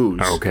of the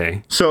goos.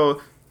 Okay.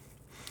 So,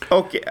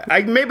 okay,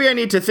 maybe I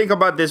need to think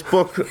about this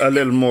book a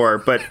little more.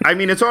 But, I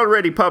mean, it's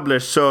already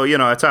published, so,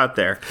 it's out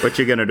there. What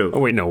you going to do? Oh,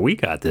 wait, no, we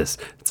got this.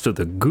 So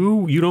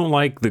you don't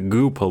like the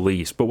goo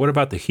police, but what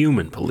about the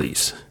human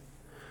police?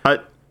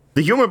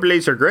 The human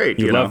police are great.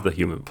 You love the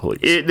human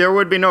police. There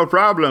would be no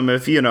problem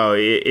if,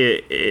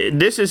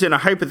 this is in a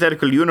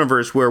hypothetical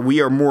universe where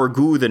we are more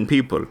goo than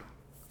people.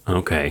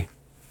 Okay.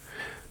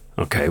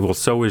 Well,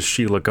 so is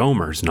Sheila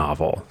Gomer's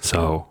novel.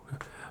 So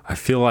I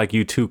feel like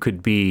you two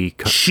could be.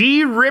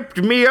 She ripped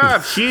me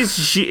off.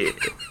 She.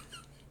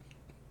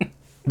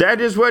 That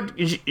is what,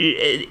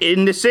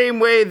 in the same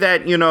way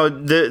that,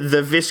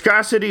 the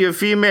viscosity of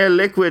female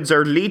liquids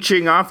are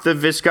leaching off the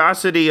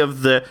viscosity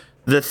of the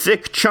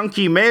thick,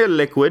 chunky male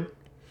liquid.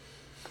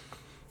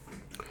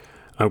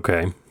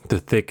 Okay. The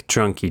thick,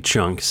 chunky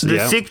chunks. The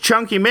thick,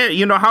 chunky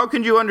male. How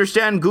can you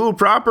understand goo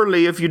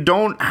properly if you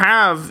don't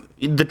have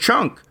the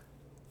chunk?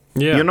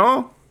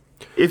 Yeah.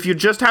 If you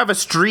just have a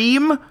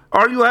stream,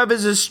 all you have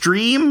is a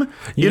stream,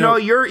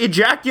 your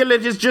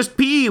ejaculate is just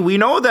pee. We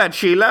know that,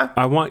 Sheila.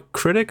 I want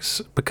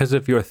critics, because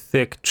of your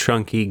thick,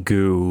 chunky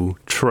goo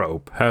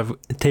trope, have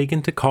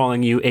taken to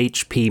calling you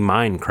HP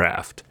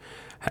Minecraft.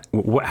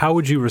 How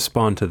would you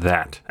respond to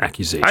that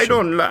accusation? I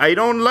don't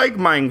like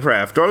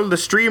Minecraft. All the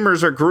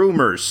streamers are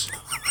groomers.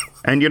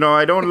 And,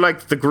 I don't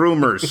like the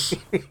groomers.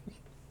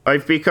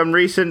 I've become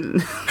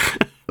recently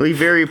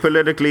very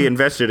politically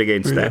invested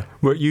against that.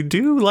 But you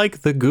do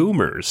like the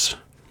goomers.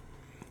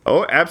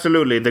 Oh,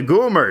 absolutely. The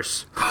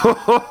goomers.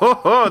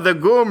 The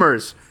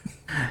goomers.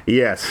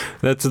 Yes.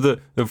 That's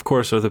of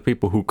course, are the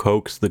people who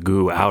coax the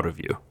goo out of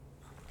you.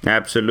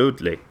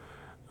 Absolutely.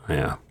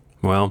 Yeah.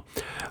 Well,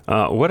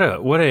 what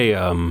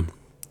a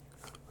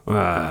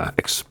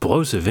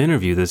explosive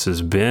interview this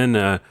has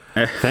been.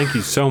 Thank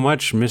you so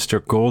much,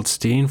 Mr.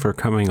 Goldstein, for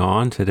coming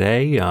on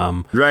today.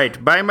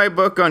 Right. Buy my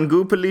book on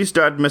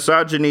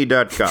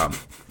goopolice.misogyny.com.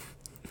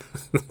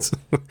 It's a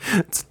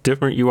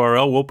different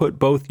URL. We'll put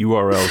both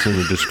URLs in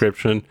the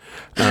description.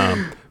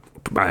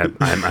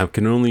 I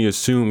can only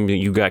assume that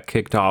you got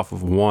kicked off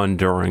of one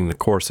during the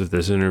course of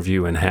this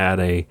interview and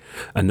had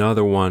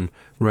another one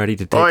ready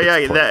to take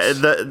its place.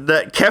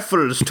 The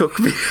Keffels took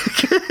me.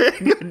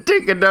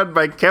 Taken down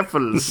by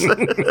Keffels.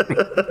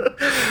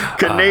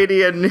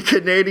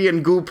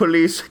 Canadian goo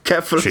police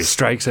Keffels. She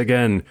strikes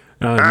again.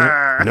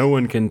 No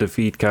one can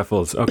defeat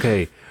Keffels.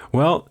 Okay,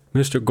 well,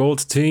 Mr.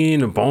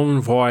 Goldstein,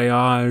 bon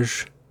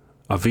voyage,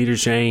 auf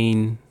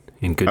Wiedersehen,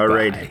 and goodbye. All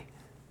right,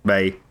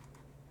 bye.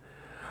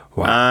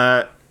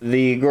 Wow.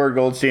 The Gord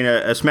Goldstein,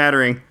 a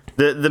smattering.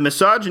 The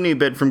misogyny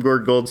bit from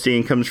Gord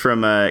Goldstein comes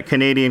from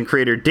Canadian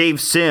creator Dave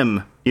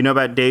Sim. You know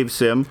about Dave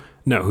Sim?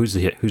 No, who's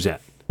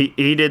that?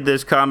 He did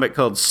this comic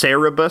called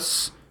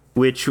Cerebus,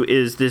 which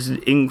is this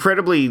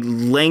incredibly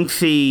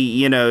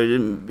lengthy, a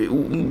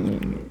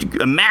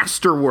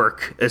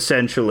masterwork,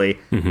 essentially.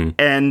 Mm-hmm.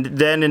 And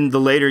then in the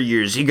later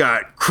years, he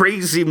got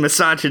crazy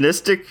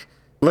misogynistic,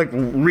 like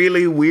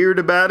really weird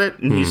about it.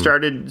 And he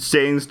started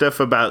saying stuff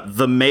about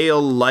the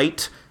male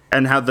light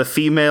and how the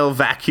female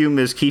vacuum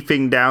is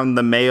keeping down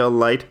the male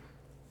light.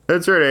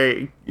 That's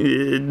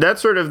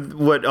sort of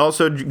what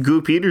also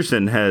Goo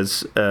Peterson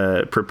has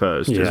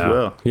proposed as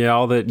well. Yeah,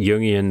 all that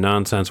Jungian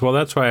nonsense. Well,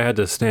 that's why I had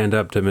to stand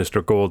up to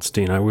Mr.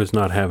 Goldstein. I was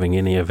not having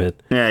any of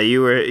it. Yeah,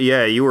 you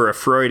were a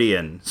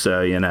Freudian,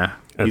 so you come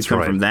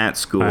right from that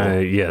school.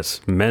 Yes,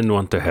 men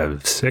want to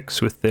have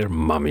sex with their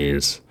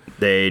mummies.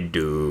 They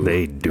do.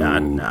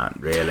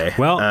 Not really.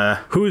 Well,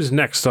 who's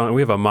next on?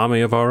 We have a mommy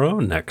of our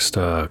own next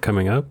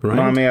coming up, right?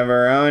 Mommy of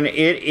our own.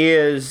 It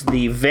is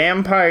the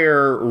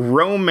vampire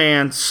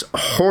romance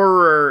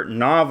horror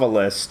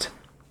novelist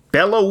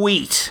Bella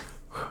Wheat.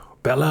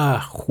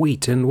 Bella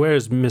Wheat. And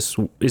where's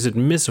is it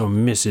Miss or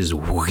Mrs.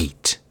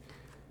 Wheat?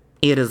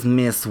 It is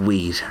Miss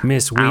Wheat.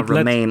 Miss Wheat. I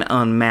remain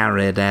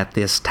unmarried at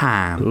this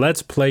time.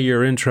 Let's play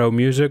your intro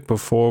music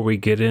before we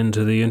get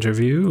into the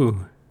interview.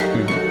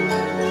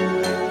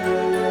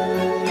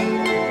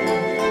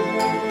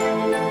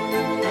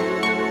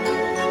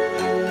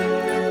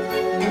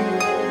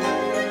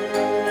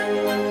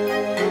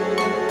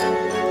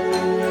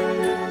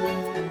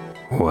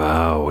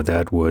 Wow,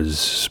 that was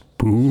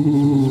spooky.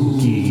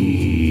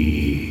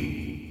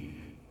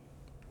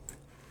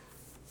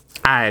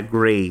 I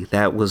agree.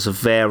 That was a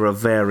very,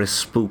 very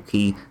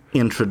spooky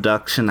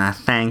introduction. I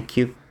thank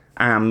you.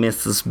 I'm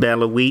Mrs.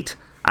 Bella Wheat.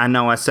 I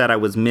know I said I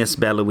was Miss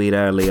Bella Wheat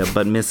earlier,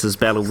 but Mrs.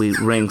 Bella Wheat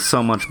rings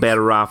so much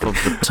better off of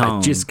the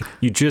tongue.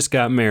 You just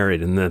got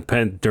married, and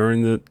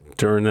during the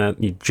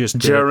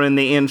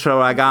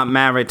intro, I got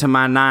married to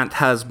my 9th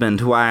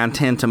husband, who I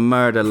intend to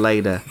murder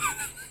later.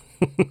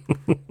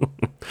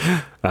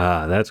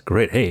 That's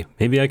great. Hey,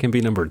 maybe I can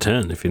be number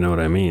 10, if you know what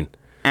I mean.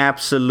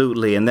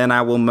 Absolutely. And then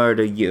I will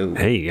murder you.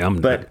 Hey,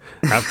 But-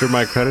 after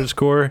my credit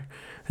score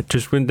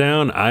just went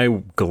down, I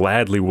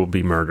gladly will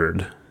be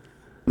murdered.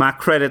 My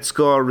credit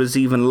score is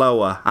even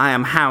lower. I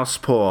am house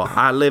poor.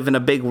 I live in a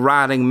big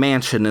rotting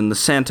mansion in the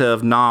center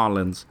of New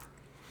Orleans.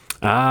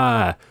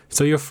 Ah,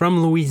 so you're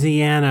from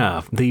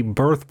Louisiana, the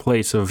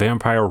birthplace of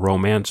vampire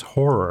romance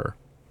horror.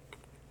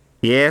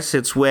 Yes,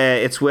 it's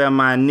where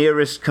my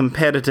nearest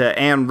competitor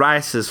Anne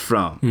Rice is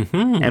from,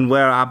 and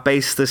where I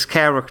base this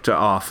character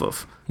off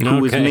of,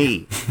 who is Okay.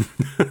 me.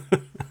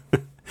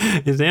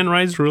 Is Anne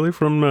Rice really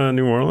from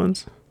New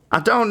Orleans? I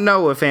don't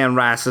know if Anne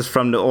Rice is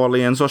from New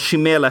Orleans or she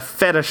merely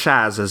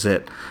fetishizes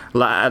it,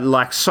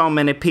 like so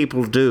many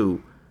people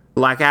do.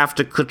 Like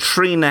after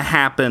Katrina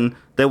happened,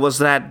 there was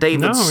that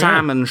David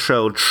Simon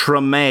show,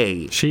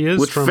 Treme. She is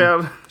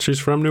she's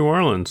from New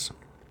Orleans.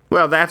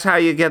 Well, that's how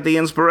you get the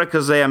inspiration,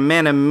 because there are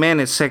many,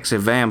 many sexy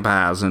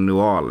vampires in New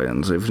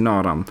Orleans. If you know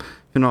what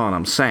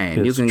I'm saying,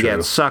 you It's can true.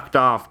 get sucked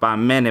off by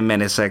many,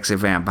 many sexy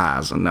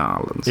vampires in New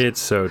Orleans. It's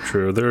so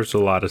true. There's a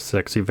lot of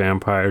sexy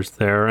vampires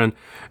there, and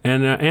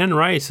Anne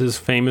Rice is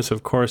famous,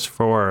 of course,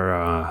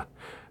 for.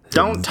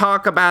 Don't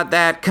talk about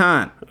that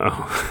cunt.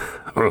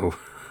 Oh,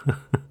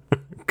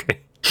 okay.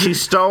 She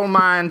stole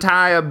my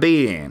entire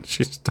being.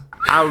 She's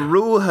I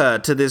rue her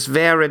to this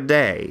very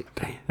day.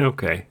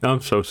 okay.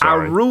 I'm so I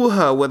sorry. rue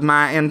her with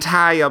my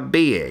entire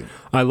being.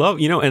 I love,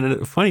 and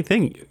a funny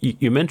thing,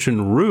 you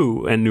mentioned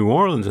Rue and New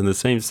Orleans in the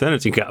same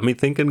sentence. You got me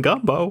thinking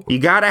gumbo. You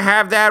gotta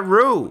have that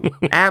rue.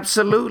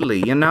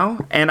 Absolutely, And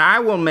I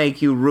will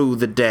make you rue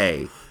the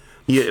day.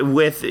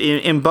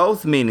 In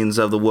both meanings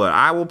of the word.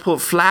 I will put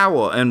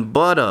flour and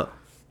butter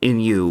in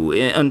you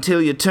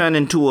until you turn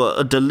into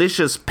a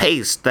delicious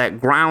paste that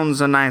grounds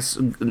a nice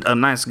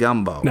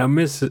gumbo. Now,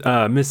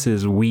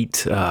 Mrs.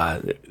 Wheat,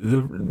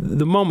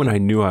 the moment I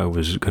knew I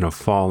was going to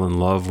fall in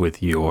love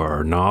with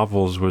your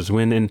novels was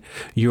when in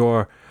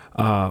your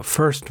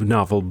first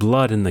novel,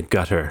 Blood in the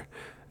Gutter,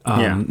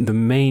 the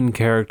main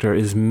character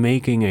is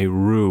making a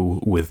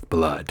roux with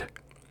blood.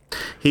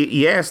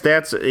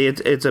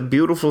 It's a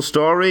beautiful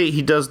story.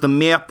 He does the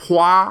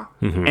mirepoix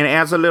and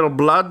adds a little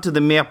blood to the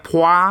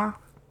mirepoix.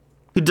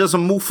 He does a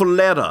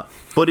muffaletta,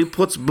 but he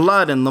puts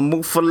blood in the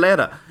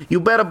muffaletta.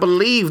 You better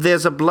believe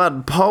there's a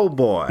blood po'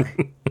 boy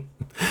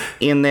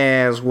in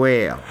there as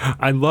well.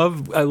 I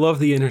love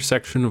the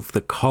intersection of the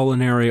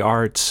culinary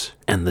arts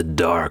and the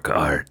dark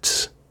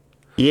arts.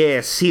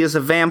 Yes, he is a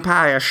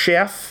vampire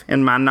chef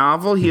in my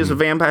novel. He is a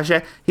vampire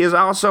chef. He is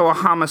also a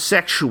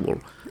homosexual.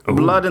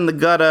 Blood in the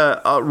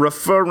Gutter,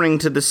 referring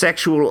to the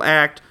sexual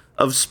act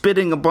of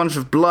spitting a bunch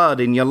of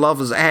blood in your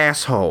lover's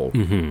asshole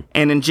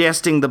and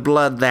ingesting the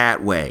blood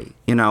that way,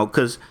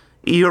 because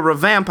you're a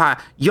vampire.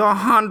 You're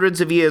hundreds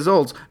of years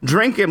old.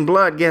 Drinking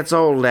blood gets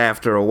old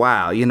after a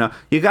while,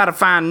 You got to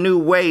find new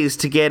ways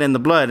to get in the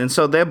blood, and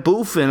so they're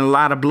boofing a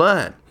lot of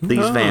blood,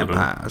 these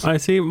vampires. I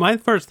see. My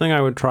first thing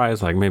I would try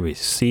is like maybe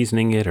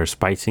seasoning it or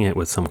spicing it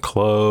with some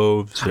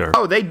cloves.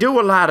 Oh, they do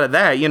a lot of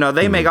that.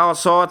 They make all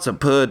sorts of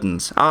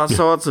puddings, all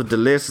sorts of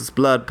delicious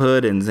blood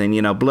puddings,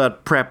 and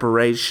blood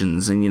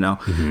preparations, and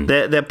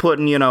they're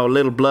putting a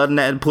little blood in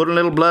that, put a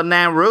little blood in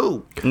that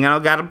roux.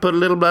 Got to put a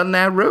little blood in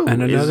that roux.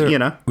 And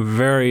another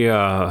very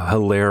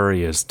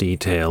hilarious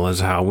detail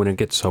is how when it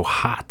gets so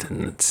hot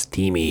and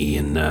steamy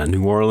in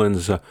New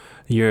Orleans,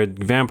 your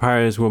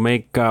vampires will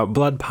make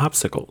blood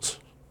popsicles.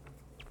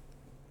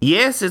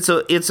 Yes, it's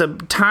a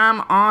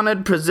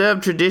time-honored,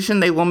 preserved tradition.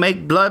 They will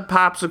make blood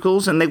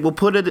popsicles, and they will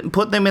put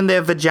them in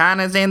their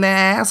vaginas and their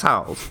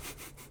assholes.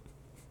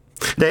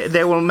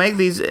 They will make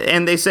these,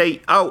 and they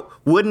say, "Oh,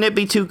 wouldn't it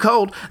be too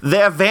cold?"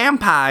 They're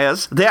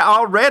vampires. They're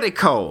already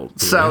cold,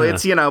 so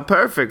it's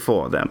perfect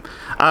for them.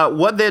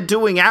 What they're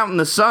doing out in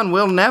the sun,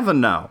 we'll never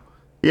know.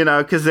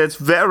 Because it's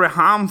very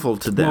harmful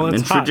to them. Well,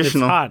 it's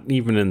traditional. It's hot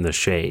even in the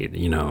shade,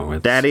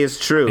 That is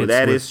true.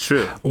 That is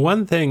true.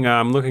 One thing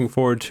I'm looking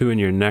forward to in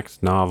your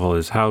next novel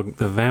is how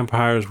the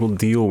vampires will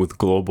deal with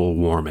global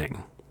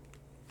warming.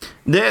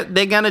 They're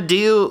going to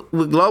deal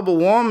with global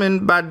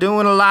warming by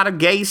doing a lot of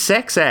gay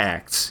sex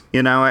acts,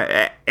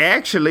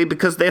 actually,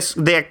 because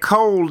they're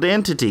cold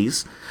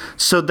entities.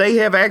 So they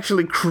have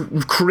actually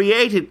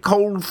created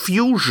cold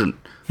fusion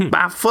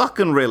by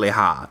fucking really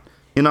hard.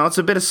 It's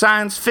a bit of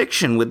science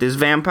fiction with this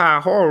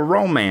vampire horror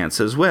romance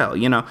as well.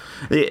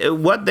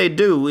 What they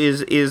do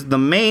is the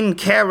main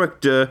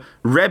character,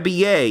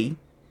 Rebier,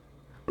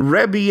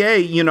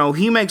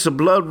 he makes a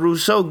blood roux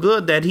so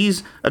good that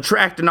he's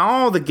attracting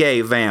all the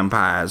gay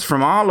vampires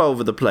from all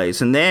over the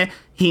place. And there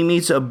he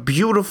meets a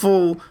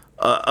beautiful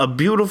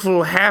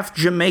half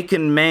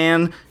Jamaican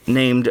man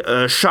named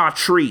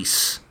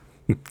Chartrice.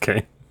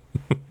 Okay.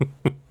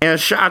 And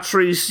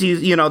Chartrice,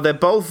 they're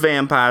both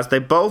vampires. They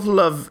both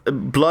love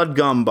blood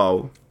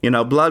gumbo.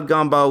 Blood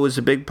gumbo is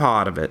a big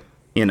part of it.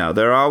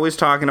 They're always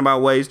talking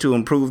about ways to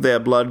improve their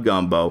blood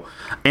gumbo.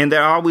 And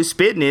they're always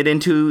spitting it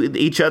into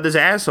each other's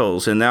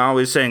assholes. And they're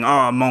always saying,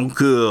 "Oh, mon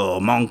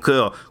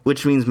cœur,"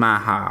 which means my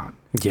heart.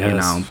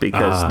 Yes.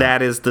 Because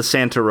that is the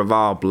center of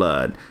all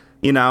blood.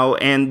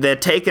 and they're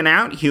taking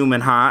out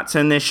human hearts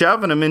and they're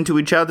shoving them into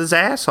each other's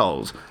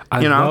assholes.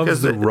 I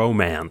love the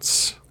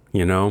romance,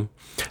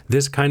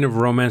 This kind of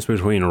romance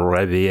between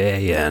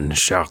Rebier and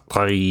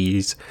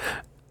Chartres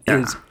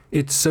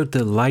it's so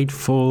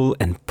delightful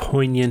and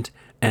poignant,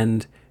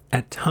 and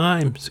at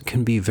times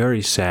can be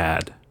very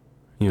sad,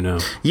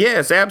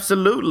 Yes,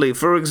 absolutely.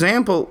 For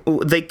example,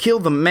 they kill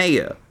the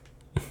mayor.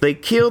 They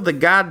kill the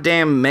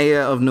goddamn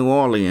mayor of New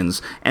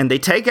Orleans, and they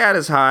take out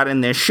his heart,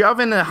 and they're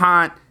shoving the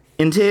heart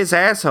into his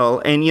asshole.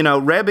 And,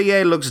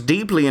 Rebier looks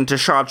deeply into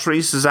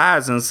Chartrese's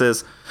eyes and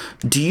says,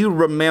 "Do you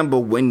remember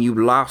when you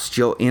lost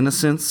your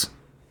innocence?"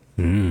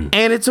 And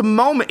it's a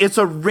moment, it's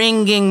a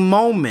ringing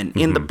moment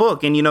in the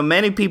book. And,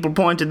 many people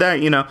pointed out,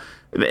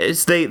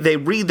 they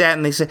read that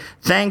and they say,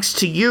 "Thanks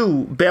to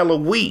you, Bella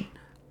Wheat,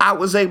 I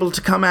was able to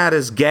come out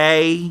as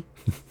gay.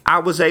 I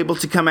was able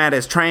to come out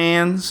as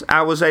trans.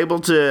 I was able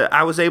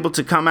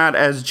to come out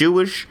as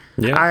Jewish.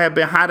 Yeah. I have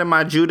been hiding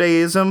my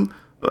Judaism.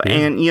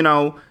 And,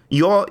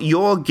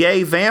 your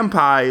gay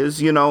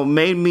vampires,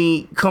 made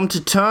me come to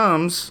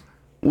terms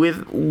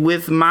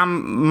with my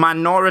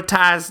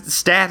minoritized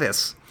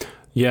status."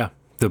 Yeah,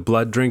 the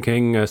blood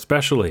drinking,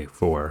 especially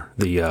for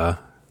the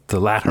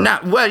latter. Now,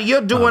 well, you're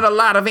doing a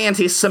lot of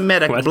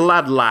anti-Semitic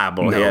blood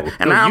libel here,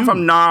 and I'm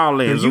from New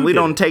Orleans, and we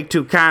don't take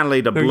too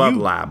kindly to blood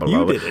libel.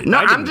 You did it. No,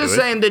 I'm just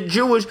saying that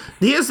Jewish.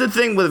 Here's the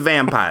thing with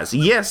vampires.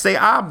 Yes, they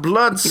are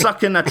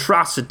blood-sucking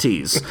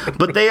atrocities,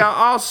 but they are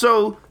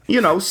also,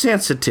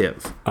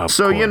 sensitive. Of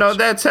so course.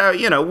 that's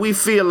how we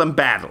feel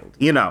embattled.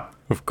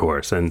 Of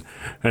course, and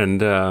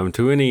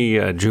to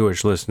any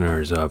Jewish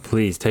listeners,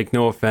 please take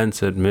no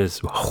offense at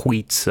Ms.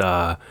 Wheat's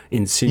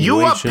insinuations.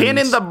 You are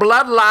pinning the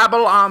blood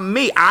libel on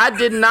me. I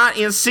did not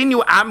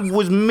insinuate. I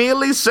was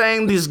merely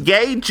saying these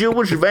gay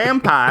Jewish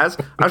vampires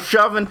are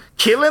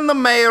killing the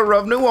mayor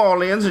of New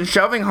Orleans and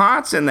shoving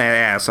hearts in their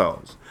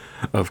assholes.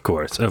 Of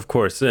course,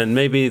 and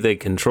maybe they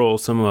control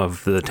some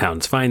of the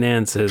town's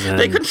finances. And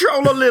they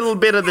control a little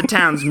bit of the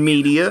town's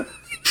media.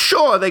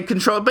 Sure, they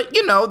control, but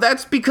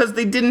that's because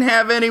they didn't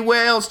have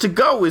anywhere else to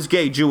go as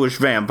gay Jewish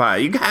vampire.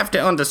 You have to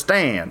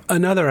understand.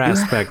 Another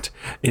aspect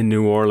in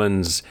New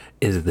Orleans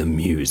is the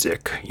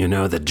music,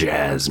 the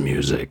jazz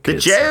music. The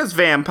jazz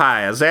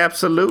vampires,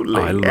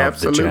 absolutely. I love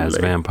the jazz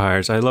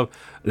vampires. I love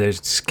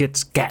there's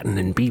scatting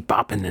and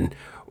bebopping, and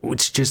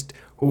it's just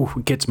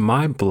it gets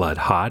my blood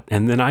hot,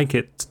 and then I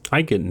get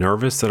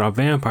nervous that a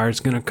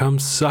vampire's gonna come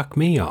suck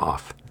me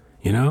off.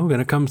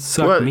 Gonna come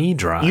suck me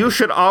dry. You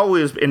should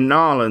always, in New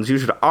Orleans,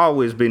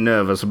 be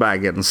nervous about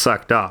getting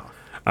sucked off.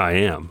 I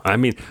am. I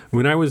mean,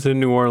 when I was in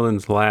New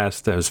Orleans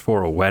last, I was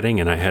for a wedding,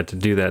 and I had to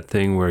do that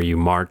thing where you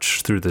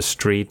march through the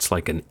streets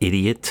like an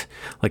idiot,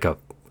 like a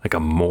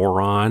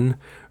moron.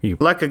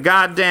 Like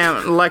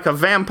a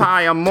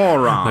vampire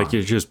moron. Like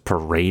you're just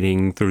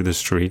parading through the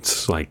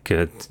streets, like,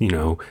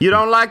 You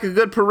don't like a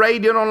good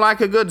parade? You don't like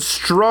a good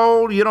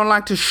stroll? You don't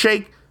like to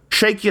shake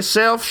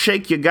yourself,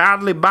 shake your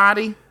godly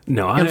body?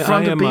 No,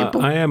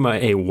 I am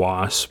a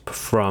wasp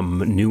from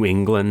New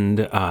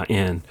England,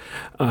 and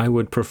I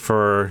would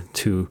prefer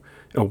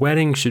a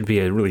wedding should be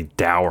a really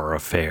dour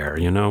affair,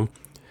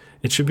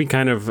 It should be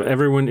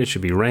it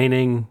should be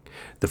raining,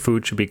 the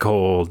food should be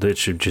cold, it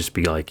should just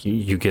be like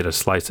you get a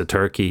slice of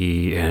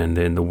turkey and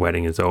then the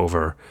wedding is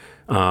over.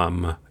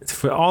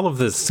 For all of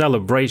the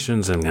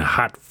celebrations and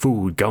hot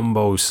food,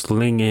 gumbo,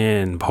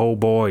 slinging, po'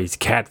 boys,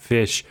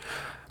 catfish.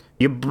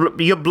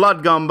 Your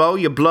blood gumbo,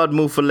 your blood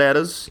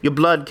muffalettas, your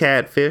blood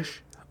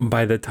catfish.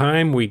 By the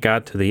time we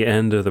got to the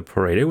end of the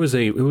parade, it was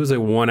a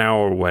 1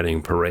 hour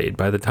wedding parade.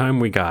 By the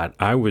time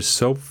I was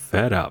so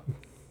fed up.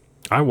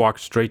 I walked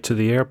straight to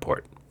the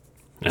airport,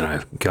 and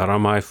I got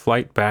on my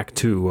flight back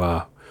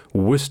to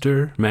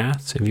Worcester,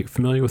 Mass. Are you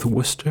familiar with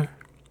Worcester?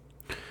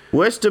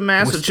 Worcester,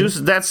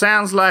 Massachusetts. That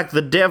sounds like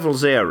the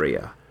devil's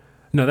area.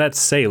 No, that's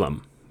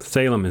Salem.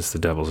 Salem is the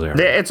devil's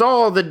area. It's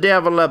all the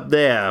devil up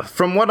there.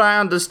 From what I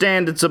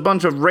understand, it's a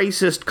bunch of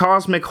racist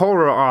cosmic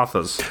horror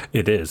authors.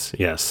 It is,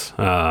 yes.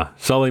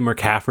 Sully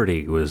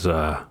McCafferty was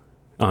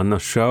on the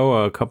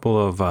show a couple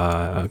of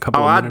minutes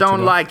ago. I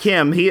don't like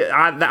him.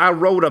 I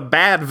wrote a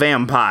bad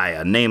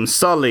vampire named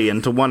Sully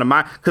into one of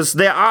my... Because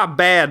there are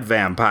bad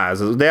vampires.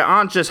 There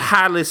aren't just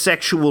highly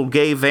sexual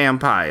gay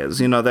vampires.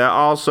 There are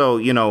also,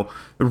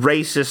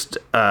 racist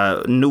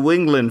New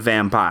England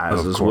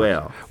vampires as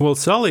well. Well,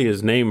 Sully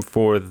is named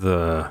for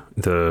the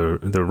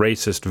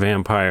racist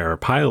vampire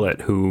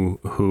pilot who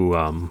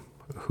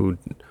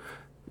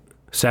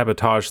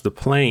sabotaged the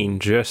plane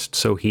just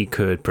so he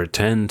could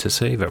pretend to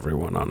save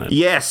everyone on it.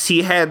 Yes,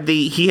 he had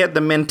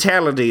the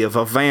mentality of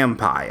a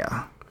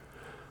vampire.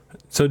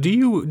 So do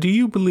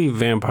you believe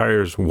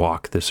vampires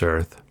walk this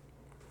earth?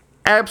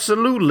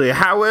 Absolutely.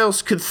 How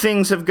else could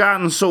things have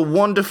gotten so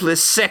wonderfully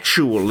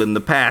sexual in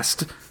the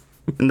past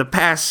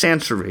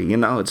century?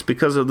 It's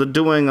because of the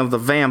doing of the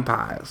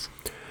vampires.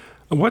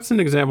 What's an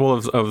example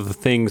of the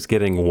things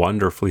getting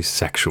wonderfully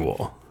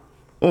sexual?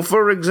 Well,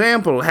 for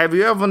example, have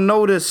you ever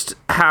noticed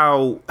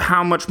how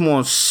much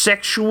more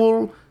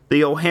sexual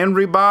the O.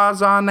 Henry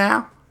bars are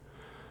now?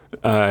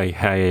 I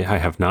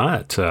have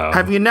not.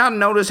 Have you not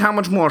noticed how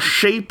much more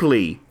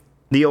shapely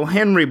the O.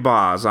 Henry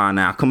bars are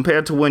now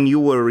compared to when you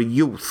were a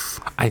youth?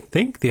 I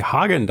think the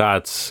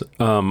Haagen-Dazs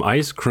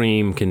ice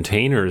cream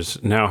containers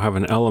now have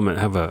an element,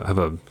 have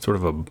a sort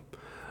of a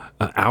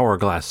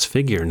hourglass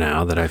figure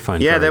now that I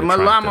find Yeah, very they're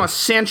a lot more attractive.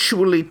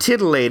 sensually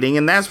titillating,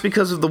 and that's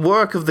because of the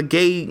work of the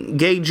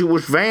gay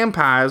Jewish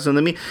vampires.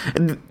 And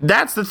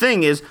that's the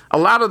thing is, a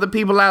lot of the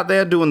people out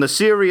there doing the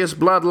serious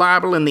blood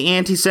libel and the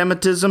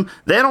anti-Semitism,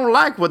 they don't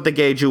like what the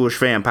gay Jewish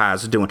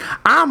vampires are doing.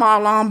 I'm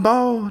all on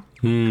board.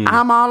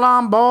 I'm all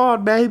on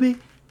board, baby.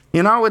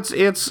 You know, it's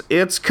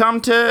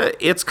come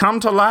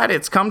to light.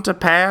 It's come to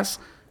pass.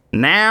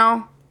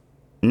 Now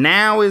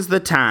is the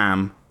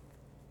time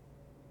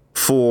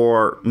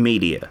for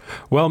media.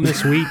 Well,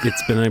 Miss Wheat,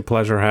 it's been a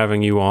pleasure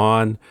having you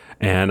on,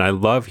 and I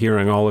love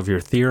hearing all of your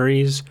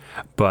theories,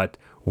 but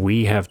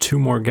we have 2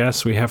 more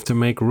guests we have to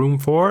make room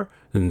for,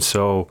 and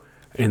so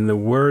in the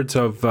words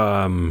of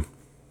the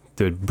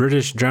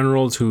British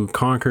generals who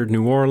conquered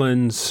New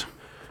Orleans,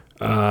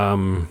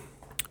 righto,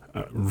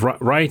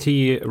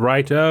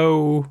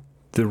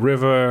 the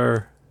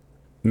river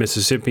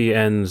Mississippi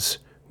ends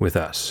with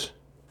us.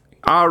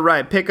 All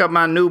right, pick up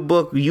my new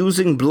book,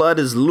 Using Blood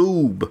as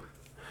Lube.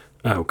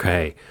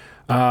 Okay.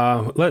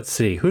 Let's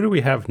see. Who do we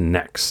have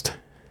next?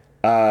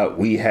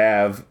 We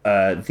have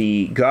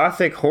the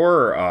gothic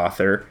horror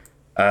author,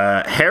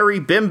 Harry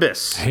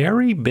Bimbus.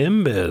 Harry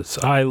Bimbus.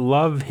 I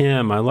love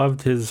him. I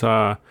loved his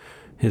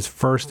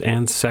first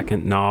and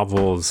second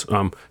novels.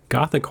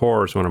 Gothic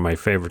horror is one of my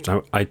favorites.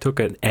 I took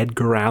an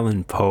Edgar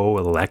Allan Poe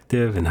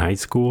elective in high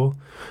school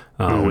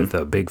with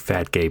a big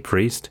fat gay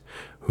priest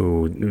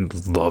who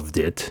loved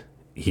it.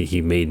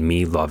 He made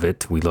me love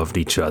it. We loved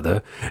each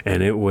other,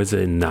 and it was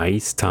a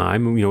nice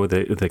time. You know,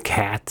 the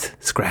cat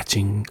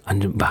scratching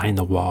behind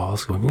the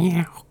walls, going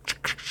meow,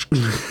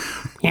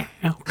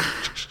 meow.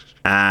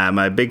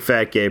 My big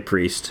fat gay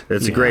priest.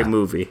 It's a great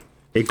movie.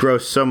 It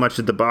grossed so much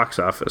at the box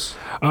office.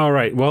 All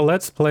right, well,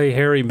 let's play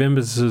Harry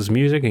Bimbus's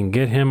music and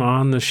get him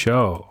on the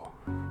show.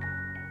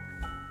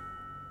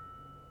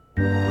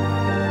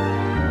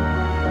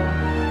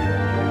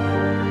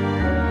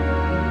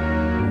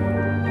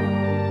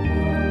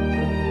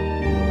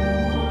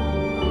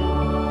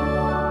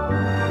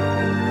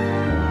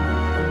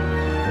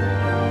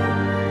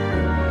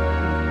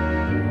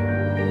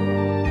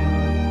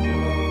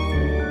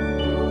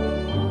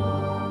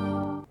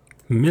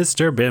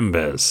 Mr.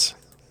 Bimbus.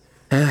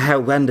 Oh, how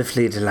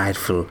wonderfully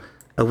delightful.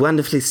 A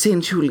wonderfully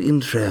sensual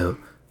intro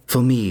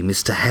for me,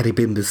 Mr. Harry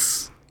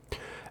Bimbus.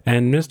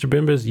 And Mr.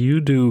 Bimbus,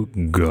 you do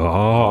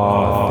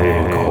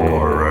gothic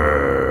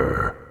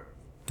horror.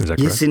 Is that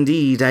correct? Yes,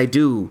 indeed, I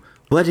do.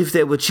 What if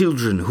there were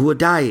children who are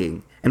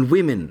dying, and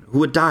women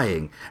who are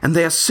dying, and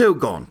they are so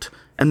gaunt,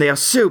 and they are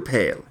so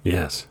pale?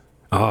 Yes.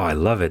 Oh, I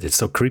love it. It's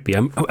so creepy.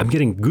 I'm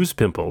getting goose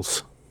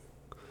pimples.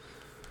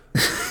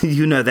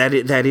 You know, that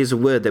is a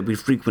word that we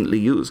frequently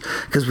use,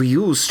 because we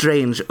use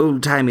strange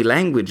old-timey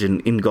language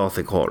in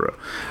Gothic horror.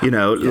 You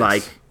know,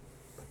 Yes.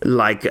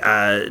 like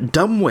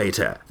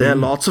dumbwaiter. There are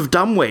lots of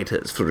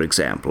dumbwaiters, for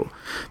example.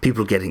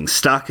 People getting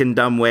stuck in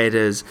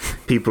dumbwaiters,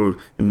 people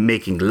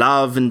making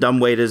love in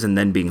dumbwaiters and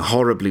then being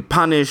horribly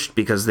punished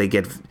because they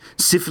get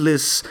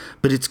syphilis,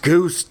 but it's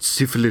ghost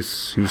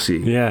syphilis, you see.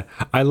 Yeah,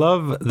 I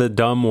love the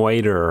dumb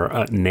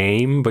waiter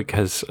name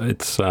because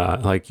it's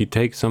like you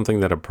take something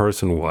that a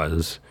person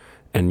was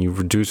and you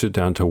reduce it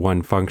down to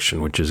one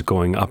function, which is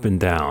going up and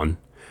down,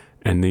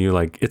 and then you're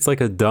like, it's like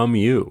a dumb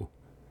you.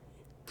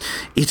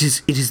 It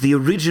is the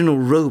original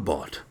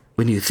robot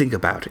when you think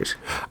about it.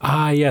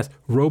 Ah, yes,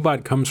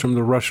 robot comes from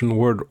the Russian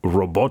word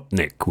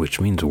robotnik, which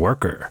means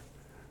worker.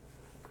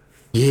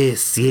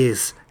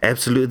 Yes,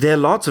 absolutely. There are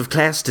lots of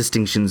class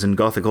distinctions in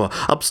Gothic horror.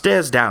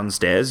 Upstairs,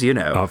 downstairs, you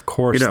know. Of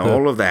course. You know,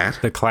 all of that.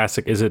 The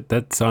classic,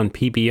 that's on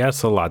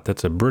PBS a lot.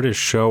 That's a British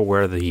show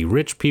where the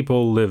rich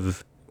people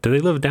live. Do they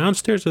live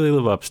downstairs or do they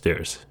live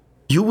upstairs?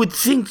 You would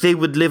think they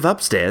would live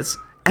upstairs,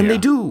 and they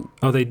do.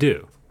 Oh, they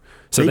do.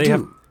 So They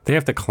do. They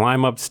have to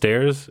climb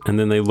upstairs and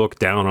then they look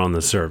down on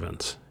the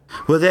servants.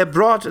 Well, they're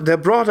brought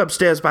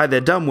upstairs by their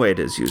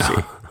dumbwaiters, you see.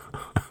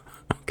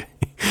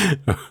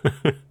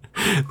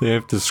 They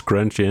have to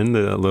scrunch in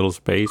the little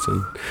space,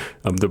 and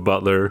the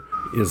butler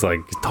is like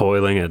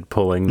toiling at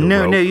pulling the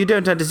rope. No, you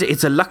don't understand.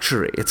 It's a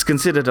luxury. It's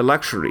considered a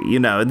luxury, you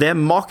know, and they're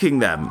mocking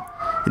them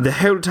the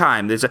whole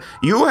time. They say,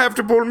 you have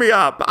to pull me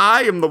up.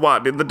 I am the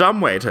one in the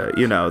dumbwaiter,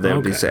 you know,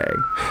 they'll be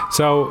saying.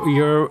 So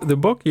the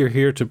book you're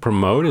here to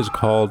promote is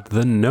called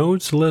The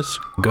Noseless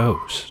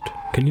Ghost.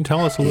 Can you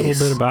tell us a little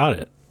bit about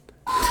it?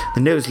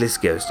 The Noseless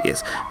Ghost,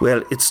 yes.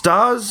 Well, it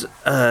stars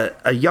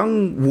a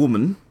young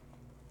woman.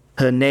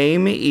 Her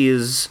name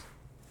is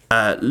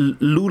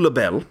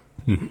Lulabelle,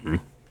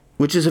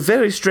 which is a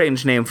very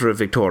strange name for a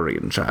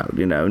Victorian child,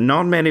 you know.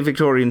 Not many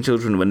Victorian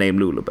children were named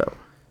Lulabelle,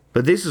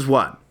 but this is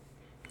one.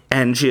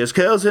 And she has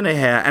curls in her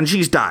hair, and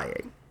she's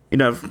dying. You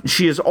know,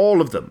 she has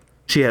all of them.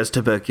 She has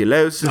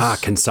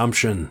tuberculosis.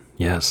 Consumption.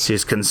 Yes. She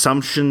has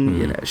consumption.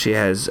 You know, she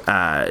has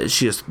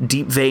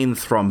deep vein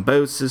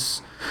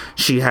thrombosis.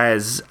 She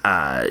has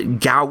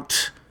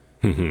gout.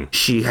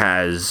 She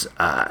has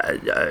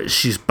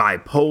she's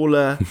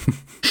bipolar.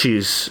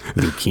 She's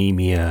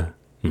leukemia.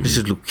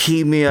 She's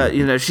leukemia.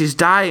 You know, she's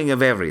dying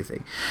of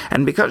everything,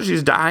 and because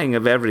she's dying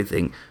of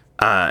everything,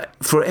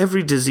 for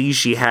every disease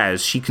she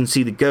has, she can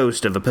see the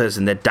ghost of a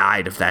person that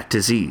died of that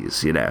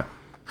disease. You know,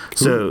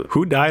 so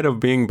who died of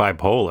being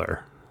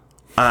bipolar?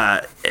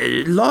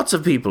 Lots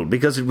of people,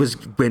 because it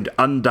went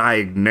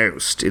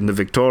undiagnosed in the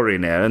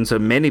Victorian era, and so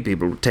many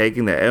people were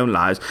taking their own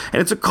lives.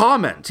 And it's a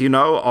comment, you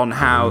know, on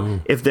how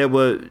if there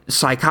were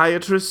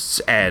psychiatrists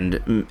and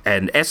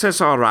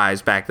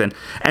SSRIs back then,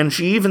 and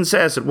she even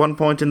says at one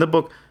point in the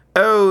book,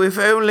 "Oh, if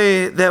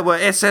only there were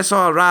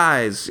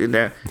SSRIs, you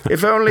know,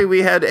 if only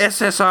we had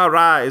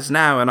SSRIs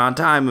now in our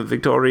time of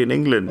Victorian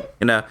England,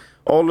 you know,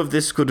 all of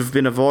this could have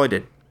been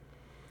avoided."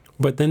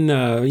 But then,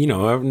 you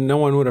know, no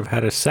one would have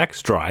had a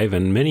sex drive,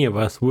 and many of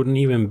us wouldn't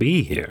even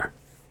be here.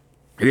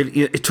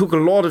 It took a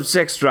lot of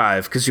sex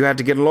drive because you had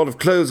to get a lot of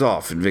clothes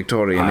off in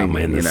Victorian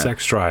England. Man, the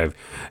sex drive,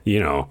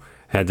 you know,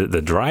 had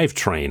the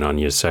drivetrain on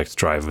your sex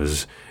drive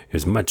is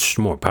much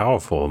more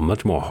powerful,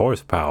 much more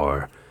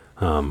horsepower.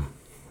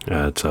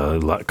 It's a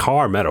lot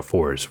car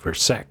metaphors for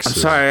sex. I'm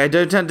sorry, I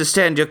don't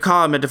understand your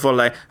car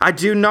metaphor. I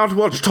do not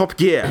watch Top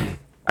Gear.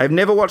 I've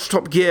never watched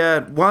Top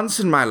Gear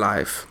once in my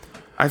life.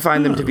 I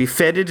find them to be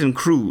fetid and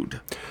crude.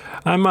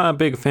 I'm a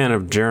big fan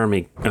of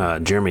Jeremy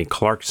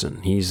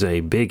Clarkson. He's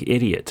a big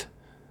idiot.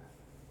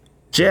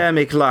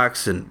 Jeremy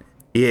Clarkson.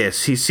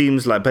 Yes, he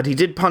seems like, but he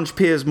did punch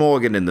Piers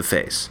Morgan in the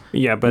face.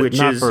 Yeah, but which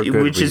not is for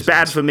good which is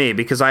bad for me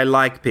because I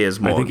like Piers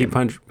Morgan. I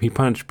think he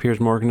punched Piers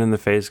Morgan in the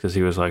face because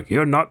he was like,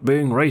 "You're not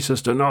being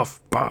racist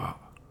enough." Bah.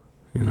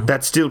 You know?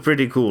 That's still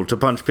pretty cool to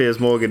punch Piers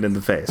Morgan in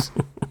the face.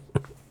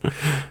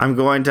 I'm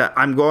going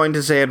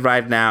to say it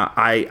right now.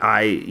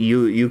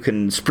 You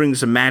can spring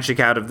some magic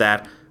out of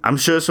that. I'm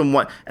sure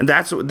someone, and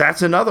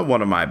that's another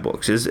one of my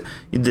books, is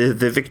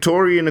the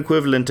Victorian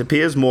equivalent to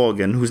Piers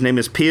Morgan, whose name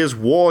is Piers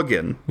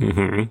Worgan.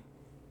 Mm-hmm.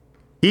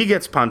 He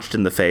gets punched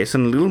in the face,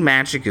 and a little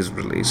magic is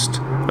released.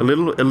 A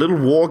little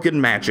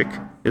Worgan magic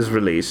is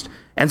released,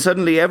 and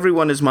suddenly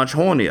everyone is much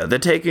hornier. They're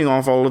taking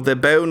off all of their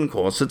bone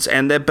corsets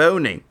and they're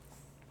boning.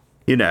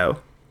 You know.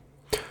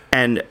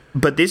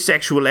 But this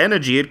sexual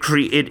energy, it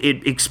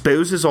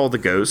exposes all the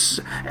ghosts,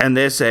 and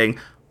they're saying,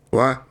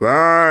 why?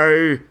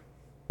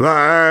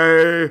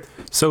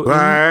 So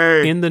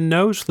in the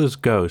Noseless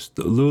Ghost,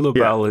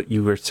 Lulabelle,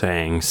 you were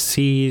saying,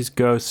 sees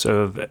ghosts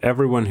of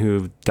everyone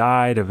who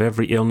died of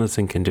every illness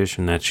and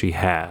condition that she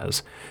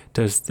has.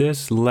 Does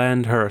this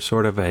lend her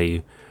sort of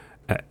a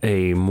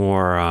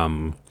more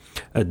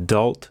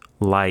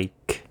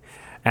adult-like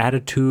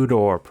attitude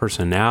or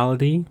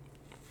personality?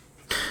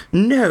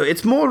 No,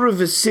 it's more of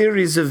a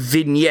series of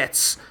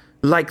vignettes,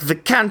 like the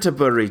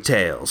Canterbury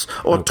Tales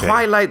or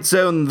Twilight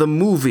Zone the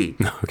movie,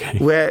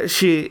 where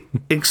she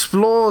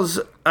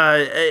explores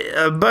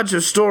a bunch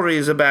of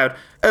stories about,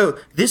 oh,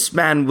 this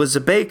man was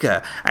a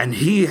baker, and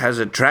he has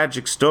a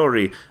tragic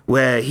story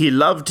where he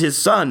loved his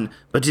son,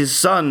 but his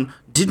son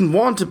didn't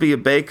want to be a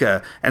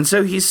baker, and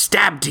so he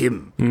stabbed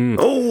him.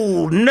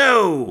 Oh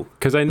no!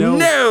 Because I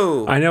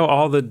know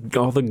all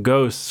the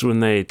ghosts,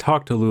 when they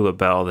talk to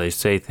Lulabelle, they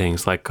say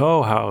things like,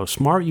 "Oh, how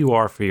smart you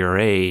are for your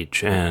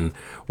age," and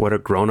 "What a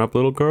grown-up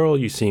little girl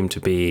you seem to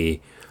be."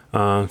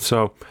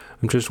 So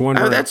I'm just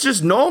wondering. Oh, that's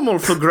just normal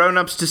for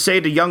grown-ups to say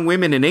to young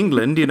women in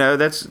England. You know,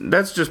 that's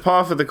just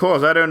par for the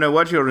course. I don't know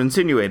what you're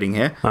insinuating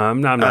here.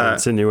 I'm not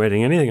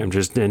insinuating anything.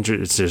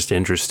 It's just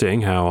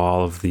interesting how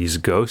all of these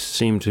ghosts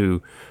seem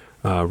to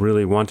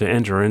really want to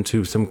enter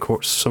into some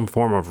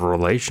form of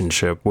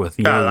relationship with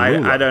young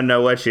Lula. I don't know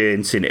what you're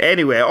insinuating.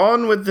 Anyway,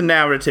 on with the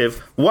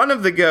narrative. One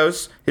of the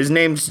ghosts, his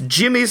name's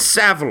Jimmy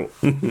Savile,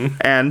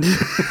 and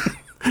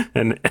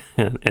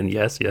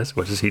yes,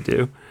 what does he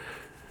do?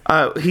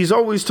 He's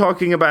always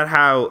talking about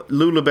how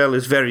Lulabelle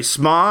is very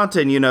smart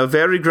and, you know,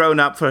 very grown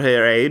up for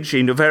her age,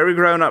 you know, very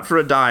grown up for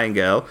a dying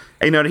girl.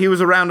 And, you know, he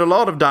was around a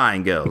lot of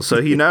dying girls, so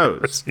he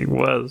knows. Yes, he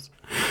was.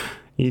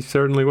 He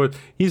certainly was.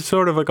 He's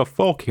sort of like a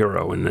folk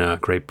hero in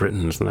Great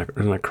Britain, isn't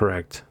that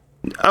correct?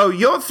 Oh,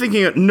 you're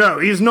thinking of... No,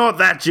 he's not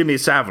that Jimmy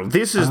Savile.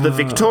 This is the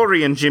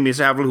Victorian Jimmy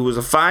Savile, who was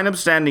a fine,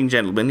 upstanding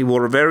gentleman. He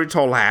wore a very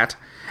tall hat.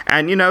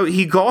 And, you know,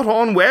 he got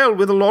on well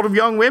with a lot of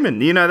young women.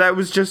 You know, that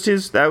was just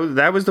his...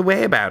 That was the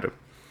way about him.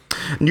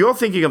 And you're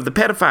thinking of the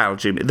pedophile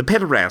Jimmy... The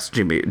pederast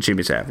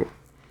Jimmy Savile.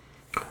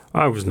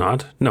 I was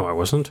not. No, I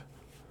wasn't.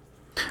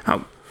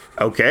 Oh,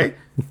 okay.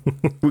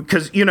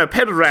 Because, you know,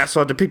 pederasts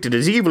are depicted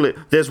as evil.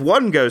 There's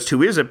one ghost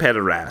who is a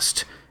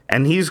pederast,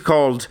 and he's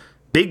called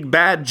Big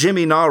Bad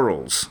Jimmy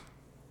Gnarls.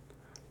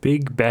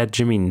 Big Bad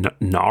Jimmy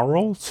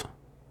Gnarls?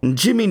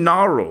 Jimmy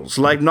Gnarls,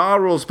 like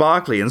Gnarls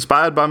Barkley,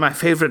 inspired by my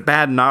favorite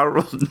bad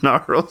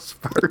Gnarls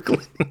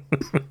Barkley.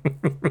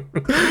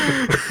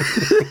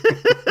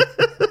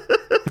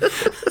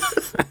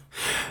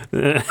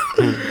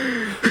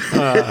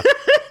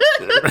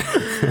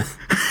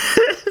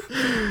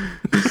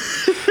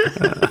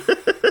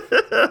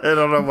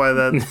 why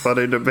that's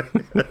funny to me.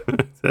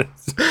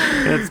 That's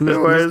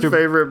Why his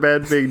favorite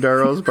band being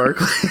Gnarls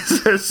Barkley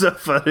is so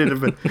funny to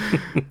me.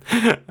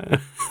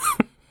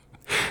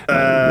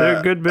 They're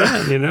a good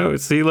band,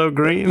 CeeLo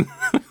Green.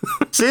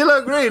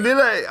 CeeLo Green,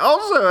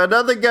 also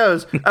another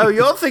ghost. Oh,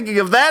 you're thinking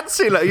of that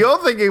CeeLo. You're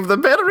thinking of the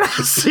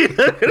pederast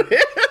CeeLo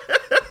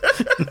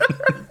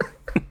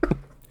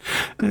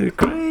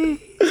Green.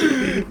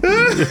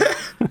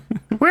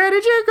 Where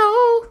did you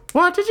go?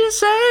 What did you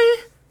say?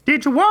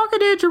 Did you walk or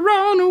did you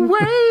run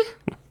away?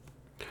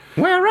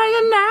 Where are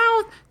you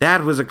now?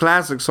 That was a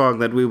classic song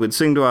that we would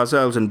sing to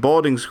ourselves in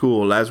boarding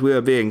school as we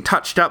were being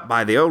touched up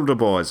by the older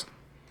boys.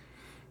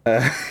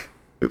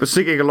 We were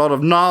singing a lot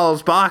of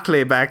Gnarls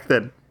Barkley back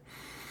then.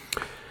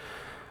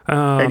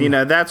 And,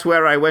 that's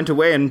where I went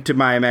away into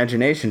my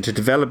imagination to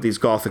develop these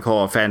gothic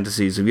horror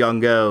fantasies of young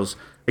girls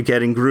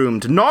getting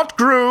groomed. Not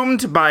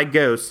groomed by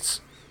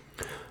ghosts.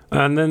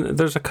 And then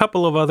there's a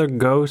couple of other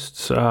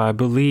ghosts. I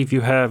believe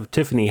you have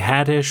Tiffany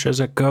Haddish as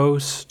a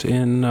ghost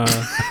in... I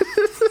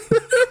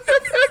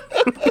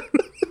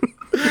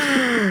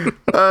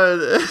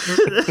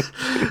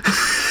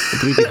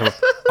believe you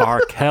have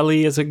R.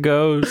 Kelly as a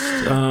ghost.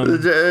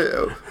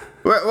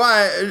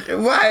 Why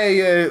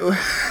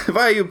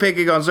are you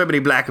picking on so many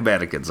black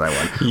Americans, I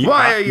wonder?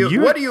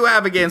 What do you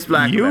have against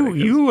black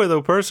Americans? You are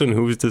the person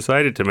who's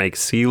decided to make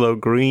CeeLo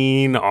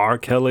Green, R.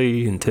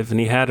 Kelly, and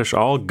Tiffany Haddish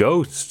all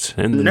ghosts,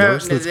 and the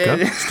nurseless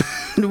ghost.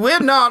 We're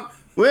not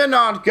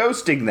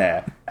ghosting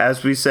there,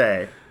 as we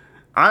say.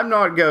 I'm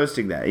not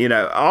ghosting there.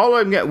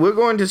 We're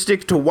going to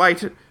stick to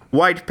white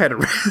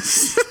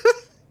pederasts.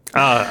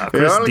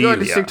 We're only going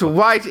to stick to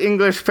white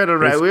English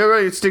pederasts. We're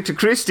going to stick to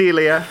Chris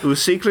D'Elia, who's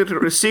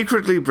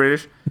secretly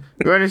British.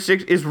 We're going to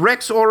stick. Is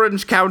Rex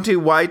Orange County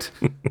white?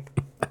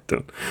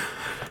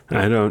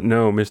 I don't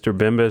know, Mr.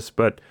 Bimbus,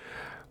 but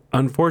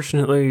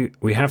unfortunately,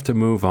 we have to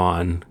move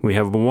on. We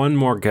have one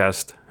more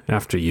guest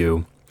after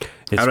you.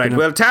 All right.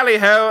 Well, tally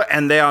ho,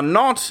 and they are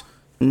not.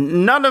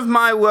 None of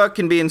my work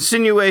can be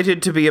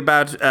insinuated to be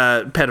about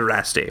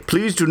pederasty.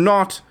 Please do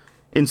not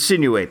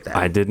insinuate that.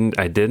 I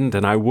didn't,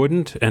 and I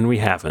wouldn't, and we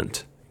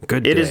haven't.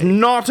 Good day. It is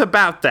not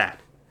about that.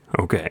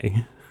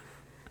 Okay.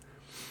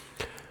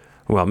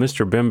 Well,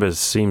 Mr. Bimbus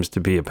seems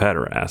to be a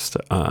pederast.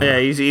 Yeah,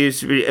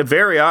 he's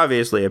very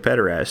obviously a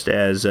pederast,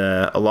 as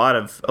a lot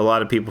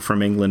of people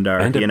from England are.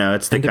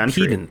 It's the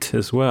country. A pedant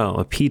as well.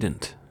 A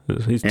pedant.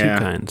 He's two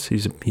kinds.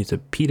 He's a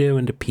pedo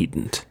and a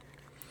pedant.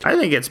 I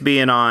think it's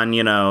being on,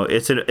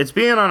 it's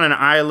being on an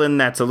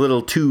island that's a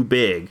little too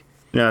big.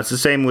 It's the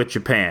same with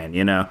Japan,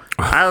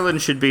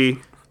 Ireland should be,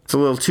 it's a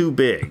little too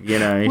big,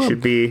 should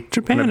be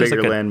Japan on a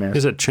bigger landmass.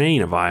 Is a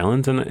chain of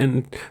islands,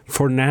 and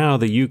for now,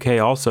 the UK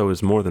also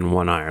is more than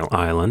one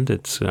island.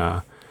 It's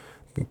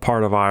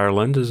part of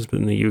Ireland is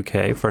in the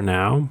UK for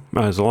now,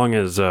 as long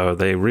as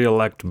they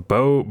re-elect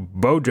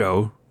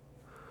Bojo.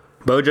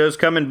 Bojo's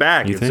coming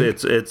back. You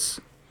think? It's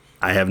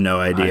I have no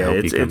idea.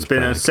 It's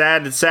been back.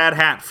 a sad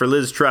hat for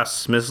Liz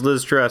Truss, Miss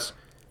Liz Truss.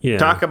 Yeah.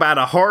 Talk about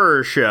a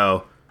horror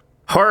show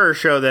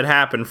that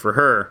happened for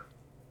her.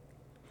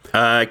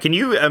 Can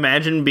you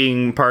imagine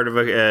being part of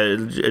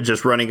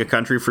just running a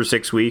country for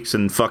 6 weeks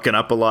and fucking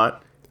up a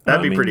lot?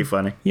 That'd be pretty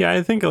funny. Yeah,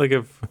 I think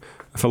if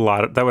a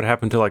lot that would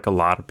happen to a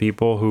lot of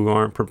people who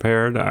aren't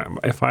prepared.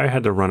 If I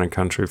had to run a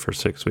country for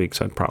 6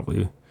 weeks, I'd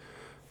probably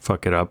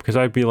fuck it up because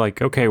I'd be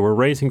like, okay, we're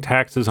raising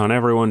taxes on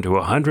everyone to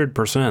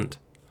 100%.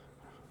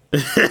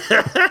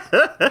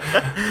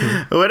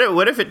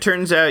 What if it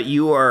turns out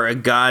you are a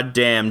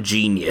goddamn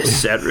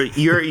genius?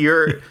 You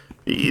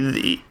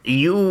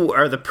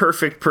are the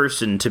perfect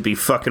person to be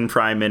fucking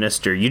prime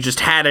minister. You just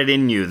had it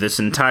in you this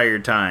entire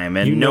time,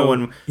 and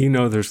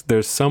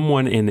there's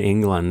someone in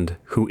England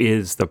who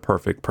is the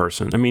perfect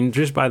person. I mean,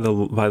 just by the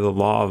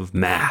law of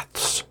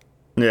maths.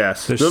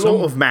 Yes, the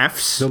law of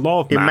maths. The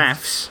law of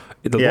maths.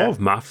 The law of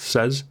maths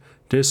says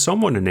there's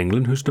someone in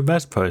England who's the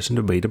best person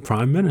to be the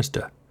prime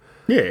minister.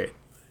 Yeah.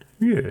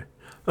 Yeah.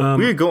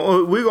 We're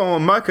gonna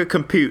make a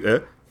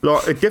computer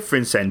like a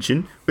difference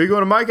engine. We're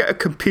gonna make it a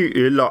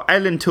computer like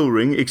Alan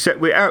Turing,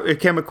 except without a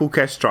chemical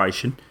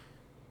castration.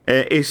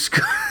 It's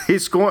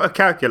going to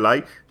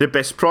calculate the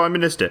best prime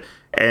minister.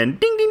 And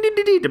ding ding ding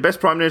ding ding, the best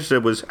prime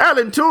minister was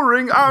Alan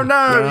Turing. Oh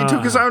no, he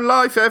took his own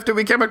life after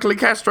we chemically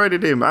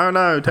castrated him. Oh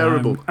no,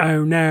 terrible.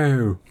 Oh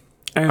no.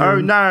 Oh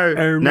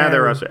no. Now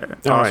they're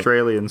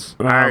Australians.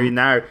 Oh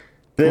no.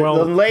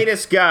 The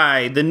latest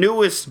guy, the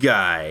newest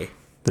guy.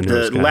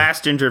 The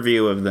last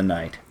interview of the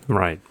night,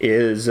 right,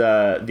 is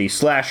the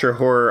slasher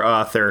horror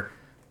author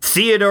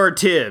Theodore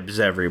Tibbs.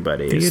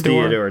 Everybody, it's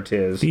Theodore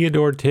Tibbs.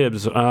 Theodore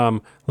Tibbs.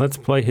 Let's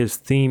play his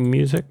theme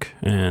music,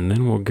 and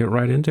then we'll get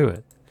right into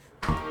it.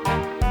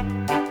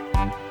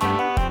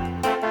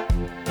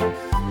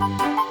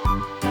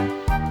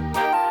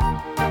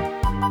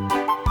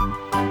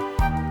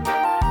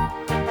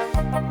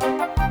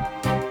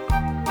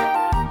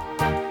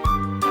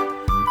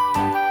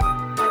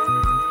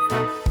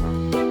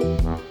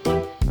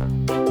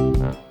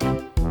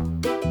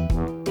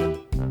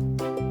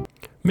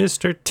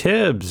 Mr.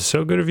 Tibbs,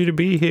 so good of you to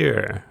be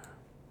here.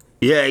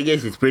 Yeah, I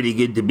guess it's pretty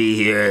good to be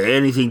here.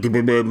 Anything to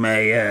about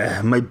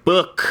my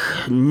book,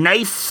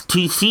 Nice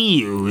to See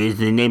You is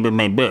the name of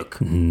my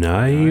book.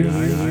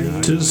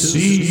 Nice to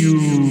see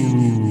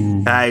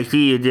you. I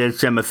see you did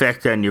some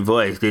effect on your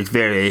voice.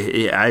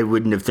 I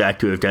wouldn't have thought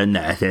to have done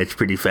that. That's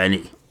pretty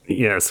funny.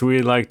 Yes,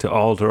 we like to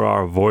alter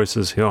our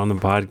voices here on the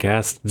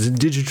podcast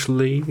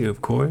digitally,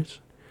 of course.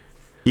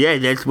 Yeah,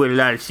 that's what a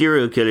lot of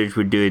serial killers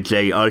would do. It's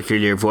like alter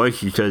their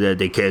voices so that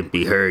they can't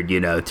be heard,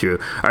 through.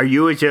 Are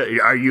you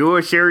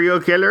a serial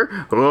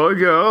killer? Oh,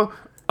 no.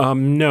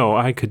 No,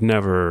 I could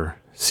never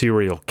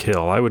serial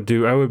kill. I would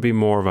be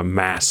more of a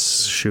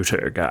mass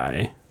shooter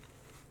guy.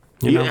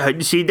 Yeah,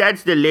 see,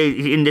 that's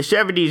in the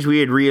 70s we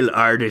had real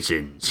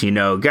artisans,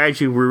 guys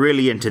who were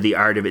really into the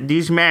art of it.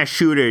 These mass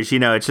shooters,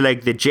 it's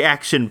like the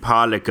Jackson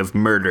Pollock of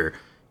murder.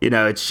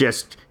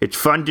 It's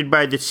funded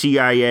by the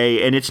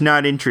CIA and it's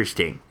not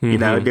interesting.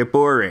 They're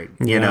boring,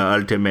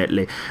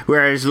 ultimately.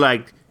 Whereas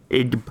like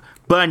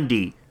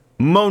Bundy,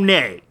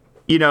 Monet,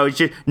 it's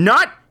just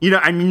not,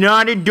 I'm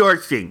not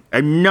endorsing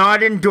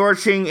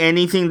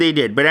anything they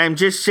did, but I'm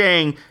just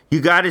saying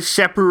you got to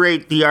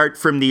separate the art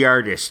from the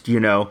artist,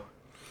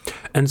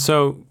 And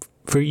so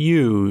for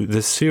you,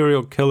 the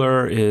serial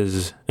killer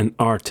is an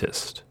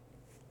artist.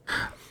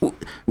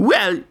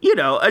 Well,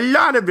 a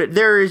lot of it,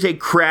 there is a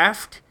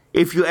craft.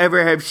 If you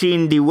ever have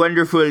seen the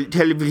wonderful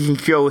television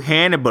show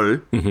Hannibal,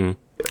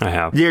 I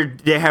have.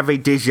 They have a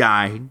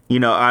design.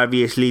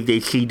 Obviously they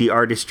see the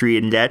artistry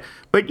in that.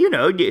 But,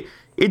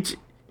 it's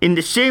in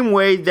the same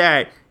way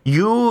that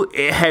you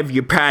have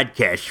your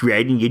podcast,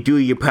 right? And you do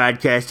your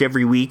podcast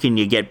every week and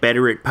you get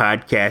better at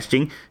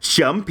podcasting.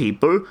 Some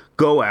people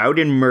go out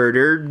and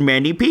murder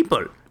many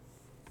people.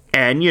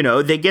 And,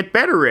 they get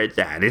better at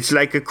that. It's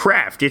like a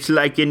craft. It's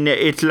like in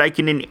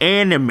an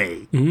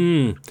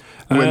anime.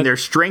 When they're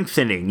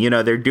strengthening,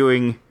 they're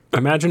doing...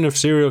 Imagine if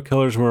serial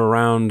killers were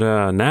around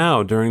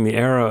now during the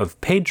era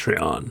of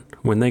Patreon,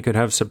 when they could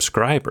have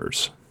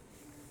subscribers.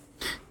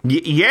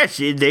 Yes,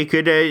 they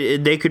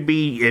could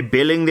be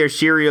billing their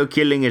serial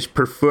killing as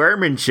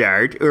performance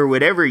art or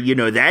whatever,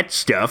 that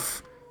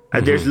stuff.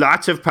 There's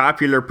lots of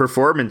popular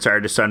performance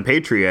artists on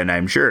Patreon,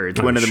 I'm sure.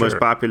 It's one of the most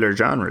popular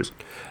genres.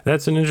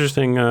 That's an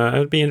interesting, it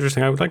would be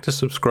interesting. I would like to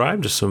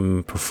subscribe to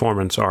some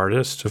performance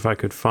artists if I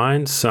could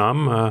find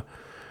some,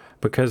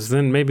 because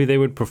then maybe they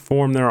would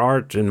perform their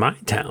art in my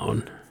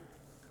town.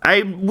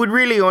 I would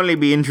really only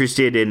be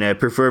interested in a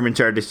performance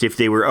artist if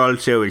they were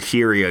also a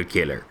serial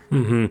killer.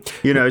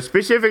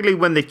 Specifically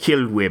when they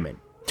killed women.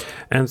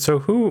 And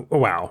so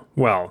well,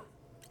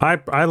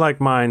 I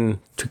like mine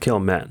to kill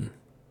men.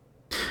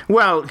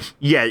 Well,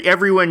 yeah,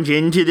 everyone's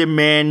into the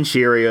man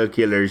serial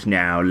killers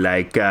now,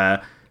 like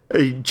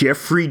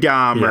Jeffrey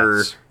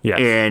Dahmer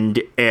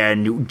and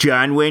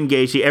John Wayne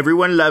Gacy.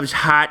 Everyone loves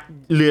hot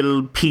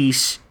little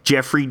piece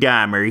Jeffrey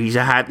Dahmer. He's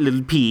a hot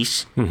little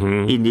piece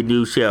in the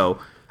new show.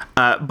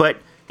 But,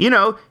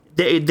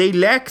 they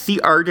lack the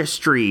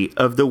artistry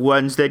of the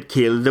ones that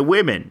kill the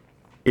women,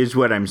 is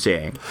what I'm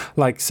saying.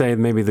 Like, say,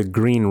 maybe the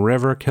Green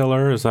River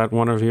Killer? Is that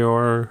one of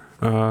your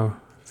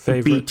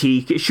favorite?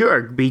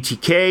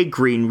 BTK,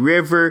 Green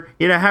River,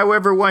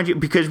 however one you...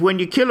 Because when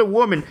you kill a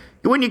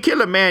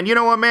man,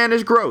 a man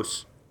is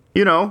gross.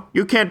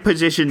 You can't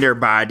position their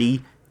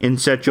body in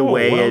such a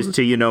way as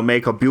to,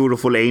 make a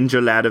beautiful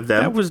angel out of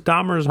them. That was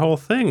Dahmer's whole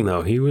thing,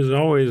 though. He was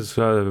always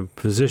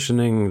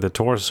positioning the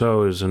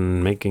torsos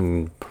and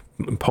making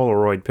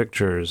Polaroid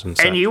pictures and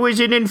such. And he was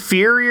an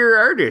inferior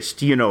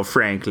artist,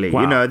 frankly.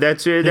 Wow.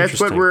 That's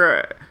what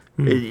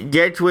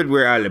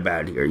we're all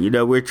about here.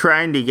 We're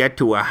trying to get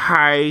to a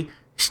high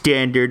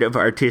standard of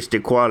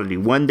artistic quality,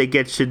 one that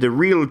gets to the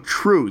real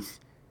truth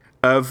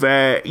of,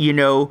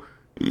 human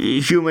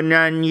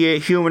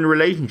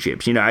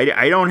relationships.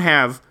 I don't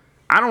have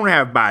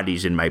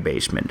bodies in my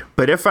basement,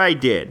 but if I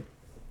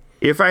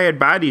had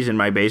bodies in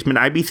my basement,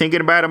 I'd be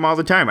thinking about them all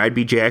the time. I'd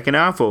be jacking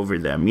off over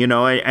them,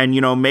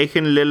 and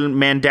making little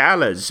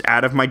mandalas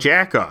out of my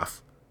jack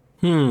off.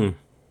 If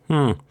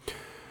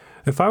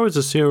I was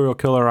a serial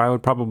killer, I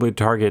would probably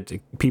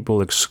target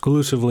people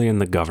exclusively in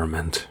the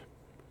government.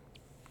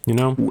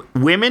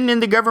 Women in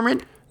the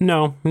government?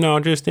 No,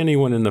 just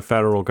anyone in the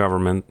federal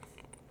government.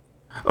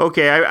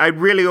 Okay, I'd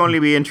really only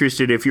be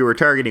interested if you were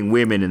targeting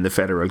women in the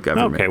federal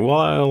government. Okay,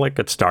 well, I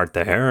could start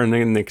there and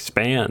then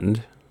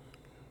expand.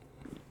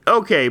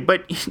 Okay,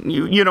 but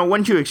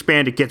once you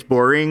expand, it gets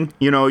boring.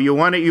 You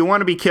want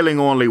to be killing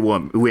only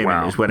women.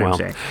 Is what I'm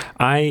saying.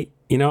 I'm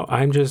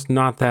just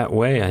not that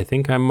way. I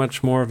think I'm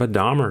much more of a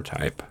Dahmer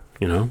type.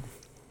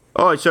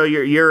 Oh, so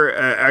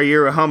are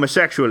you a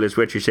homosexual? Is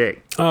what you're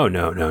saying? Oh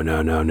no.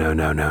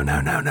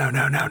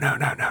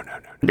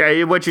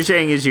 What you're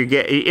saying is you're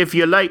gay. If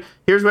you like,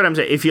 here's what I'm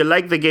saying. If you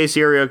like the gay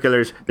serial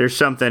killers, there's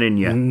something in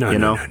you.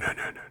 No.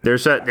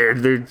 There's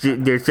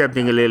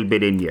something a little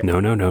bit in you. No.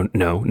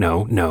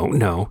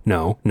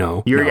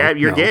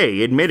 You're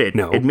gay. Admit it.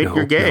 Admit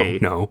you're gay.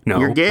 No.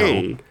 You're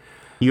gay.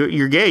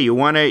 You're gay. You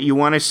wanna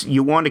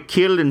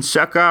kill and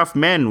suck off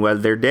men while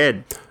they're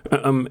dead.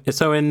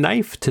 So in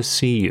Knife to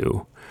See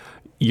You,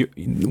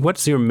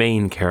 what's your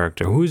main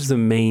character? Who's the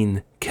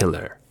main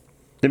killer.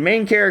 The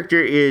main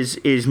character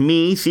is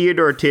me,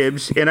 Theodore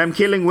Tibbs, and I'm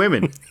killing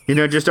women,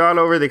 just all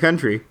over the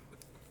country.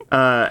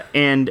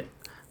 And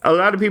a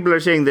lot of people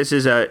are saying this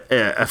is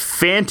a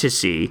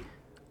fantasy,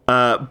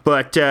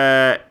 but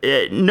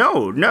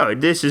no,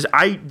 this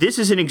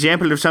is an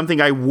example of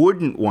something I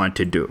wouldn't want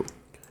to do,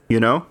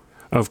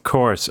 Of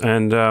course,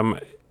 and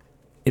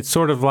it's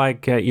sort of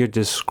like you're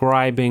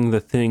describing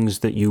the things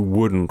that you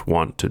wouldn't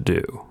want to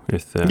do.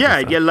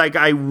 Like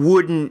I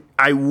wouldn't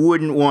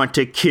want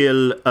to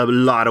kill a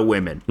lot of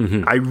women.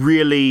 Mm-hmm. I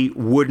really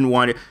wouldn't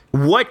want to.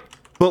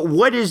 But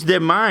what is the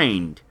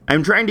mind?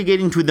 I'm trying to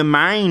get into the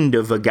mind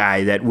of a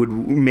guy that would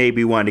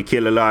maybe want to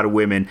kill a lot of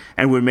women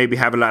and would maybe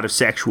have a lot of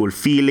sexual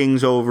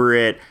feelings over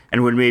it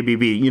and would maybe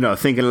be,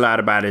 thinking a lot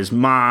about his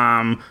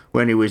mom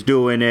when he was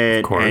doing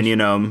it.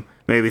 And,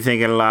 maybe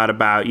thinking a lot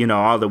about,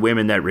 all the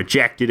women that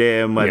rejected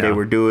him while they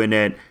were doing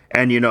it.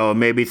 And,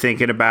 maybe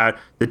thinking about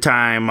the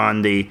time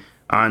on the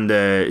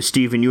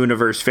Steven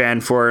Universe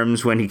fan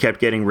forums when he kept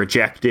getting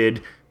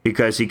rejected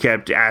because he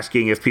kept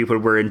asking if people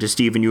were into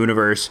Steven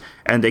Universe,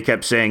 and they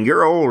kept saying,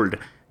 "You're old."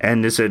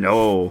 And they said,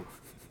 "Oh."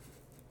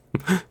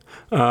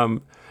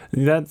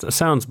 That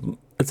sounds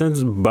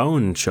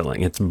bone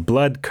chilling. It's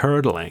blood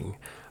curdling.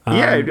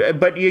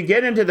 But you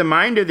get into the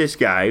mind of this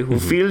guy who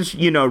feels,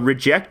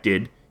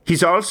 rejected.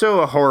 He's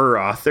also a horror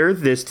author,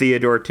 this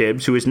Theodore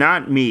Tibbs, who is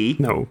not me.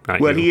 No, not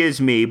well, you. he is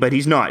me, but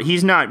he's not.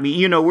 He's not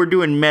me. We're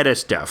doing meta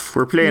stuff.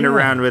 We're playing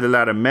around with a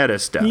lot of meta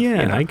stuff.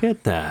 Yeah, I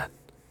get that.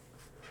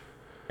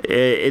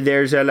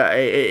 There's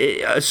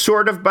a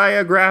sort of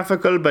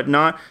biographical, but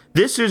not.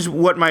 This is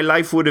what my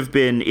life would have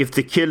been if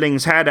the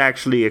killings had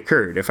actually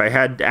occurred, if I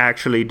had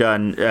actually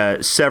done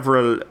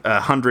several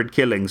hundred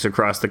killings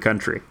across the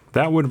country.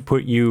 That would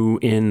put you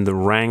in the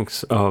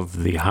ranks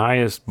of the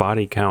highest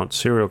body count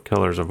serial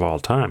killers of all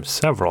time,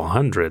 several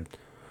hundred.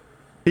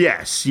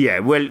 Yes, yeah.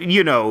 Well,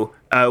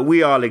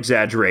 we all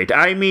exaggerate.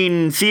 I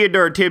mean,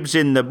 Theodore Tibbs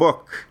in the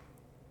book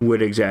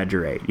would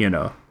exaggerate,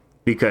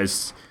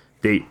 because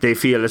they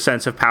feel a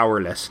sense of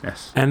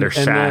powerlessness. And they're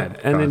sad.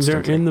 And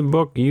in the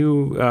book,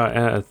 you,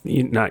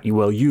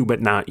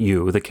 but not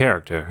you, the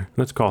character.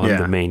 Let's call him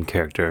the main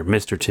character,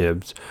 Mr.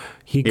 Tibbs.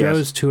 He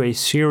goes to a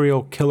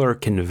serial killer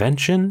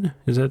convention.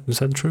 Is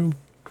that true?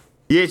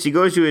 Yes, he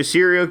goes to a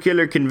serial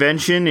killer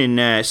convention in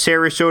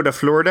Sarasota,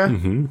 Florida.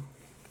 Mm-hmm.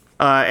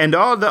 And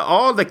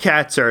all the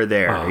cats are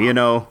there,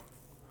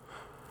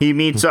 He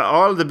meets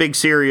all the big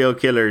serial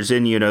killers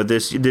in,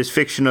 this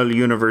fictional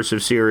universe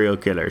of serial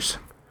killers.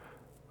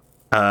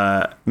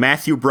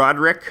 Matthew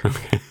Broderick.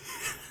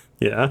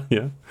 Yeah.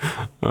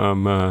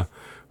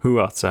 Who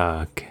else?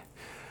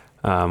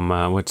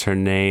 What's her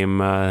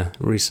name?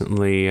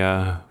 Recently,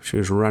 she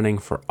was running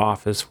for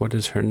office. What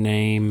is her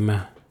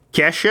name?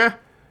 Kesha?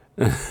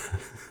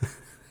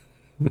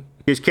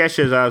 Because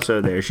Kesha's also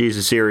there. She's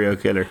a serial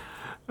killer.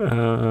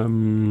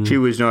 She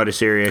was not a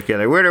serial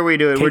killer. What are we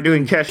doing? We're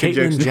doing Kesha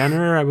jokes. Caitlyn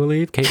Jenner, I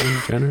believe.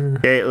 Caitlyn Jenner.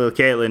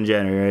 Caitlyn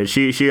Jenner.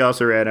 She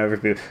also ran over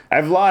people.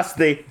 I've lost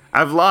the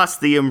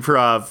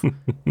improv.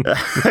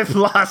 I've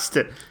lost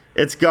it.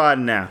 It's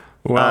gone now.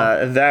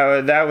 Well,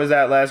 that was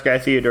that last guy,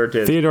 Theodore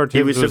Tibbs. Theodore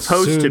Tibbs he was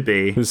supposed to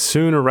be. He was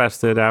soon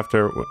arrested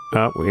after.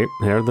 Wait,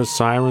 there are the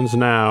sirens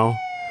now.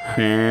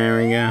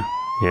 There we go.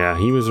 Yeah,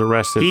 he was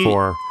arrested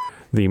for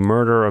the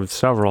murder of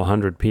several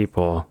hundred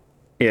people.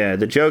 Yeah,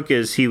 the joke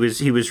is he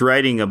was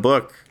writing a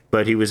book,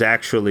 but he was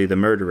actually the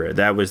murderer.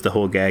 That was the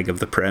whole gag of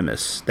the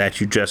premise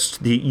that you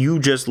just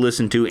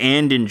listen to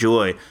and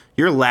enjoy.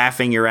 You're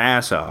laughing your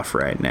ass off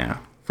right now,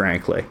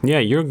 frankly. Yeah,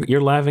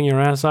 you're laughing your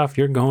ass off.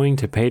 You're going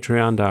to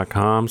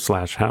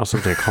patreon.com/House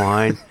of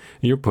Decline.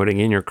 You're putting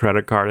in your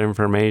credit card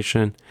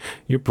information.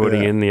 You're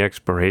putting in the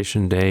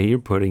expiration date. You're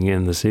putting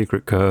in the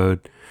secret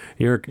code.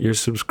 You're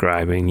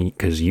subscribing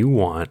because you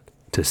want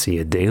to see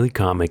a daily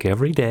comic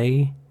every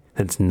day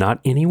that's not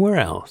anywhere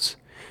else.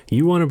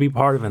 You want to be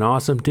part of an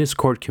awesome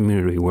Discord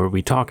community where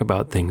we talk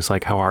about things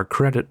like how our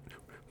credit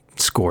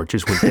score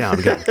just went down.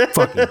 God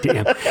fucking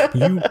damn.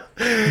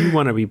 You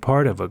want to be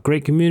part of a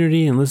great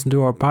community and listen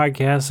to our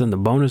podcasts and the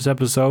bonus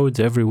episodes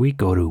every week.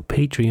 Go to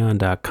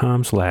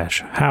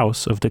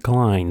patreon.com/House of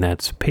Decline.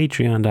 That's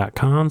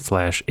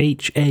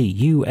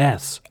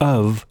patreon.com/HAUS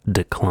of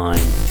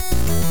Decline.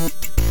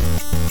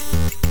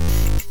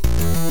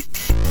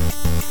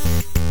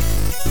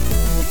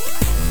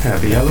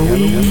 Happy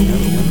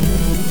Halloween.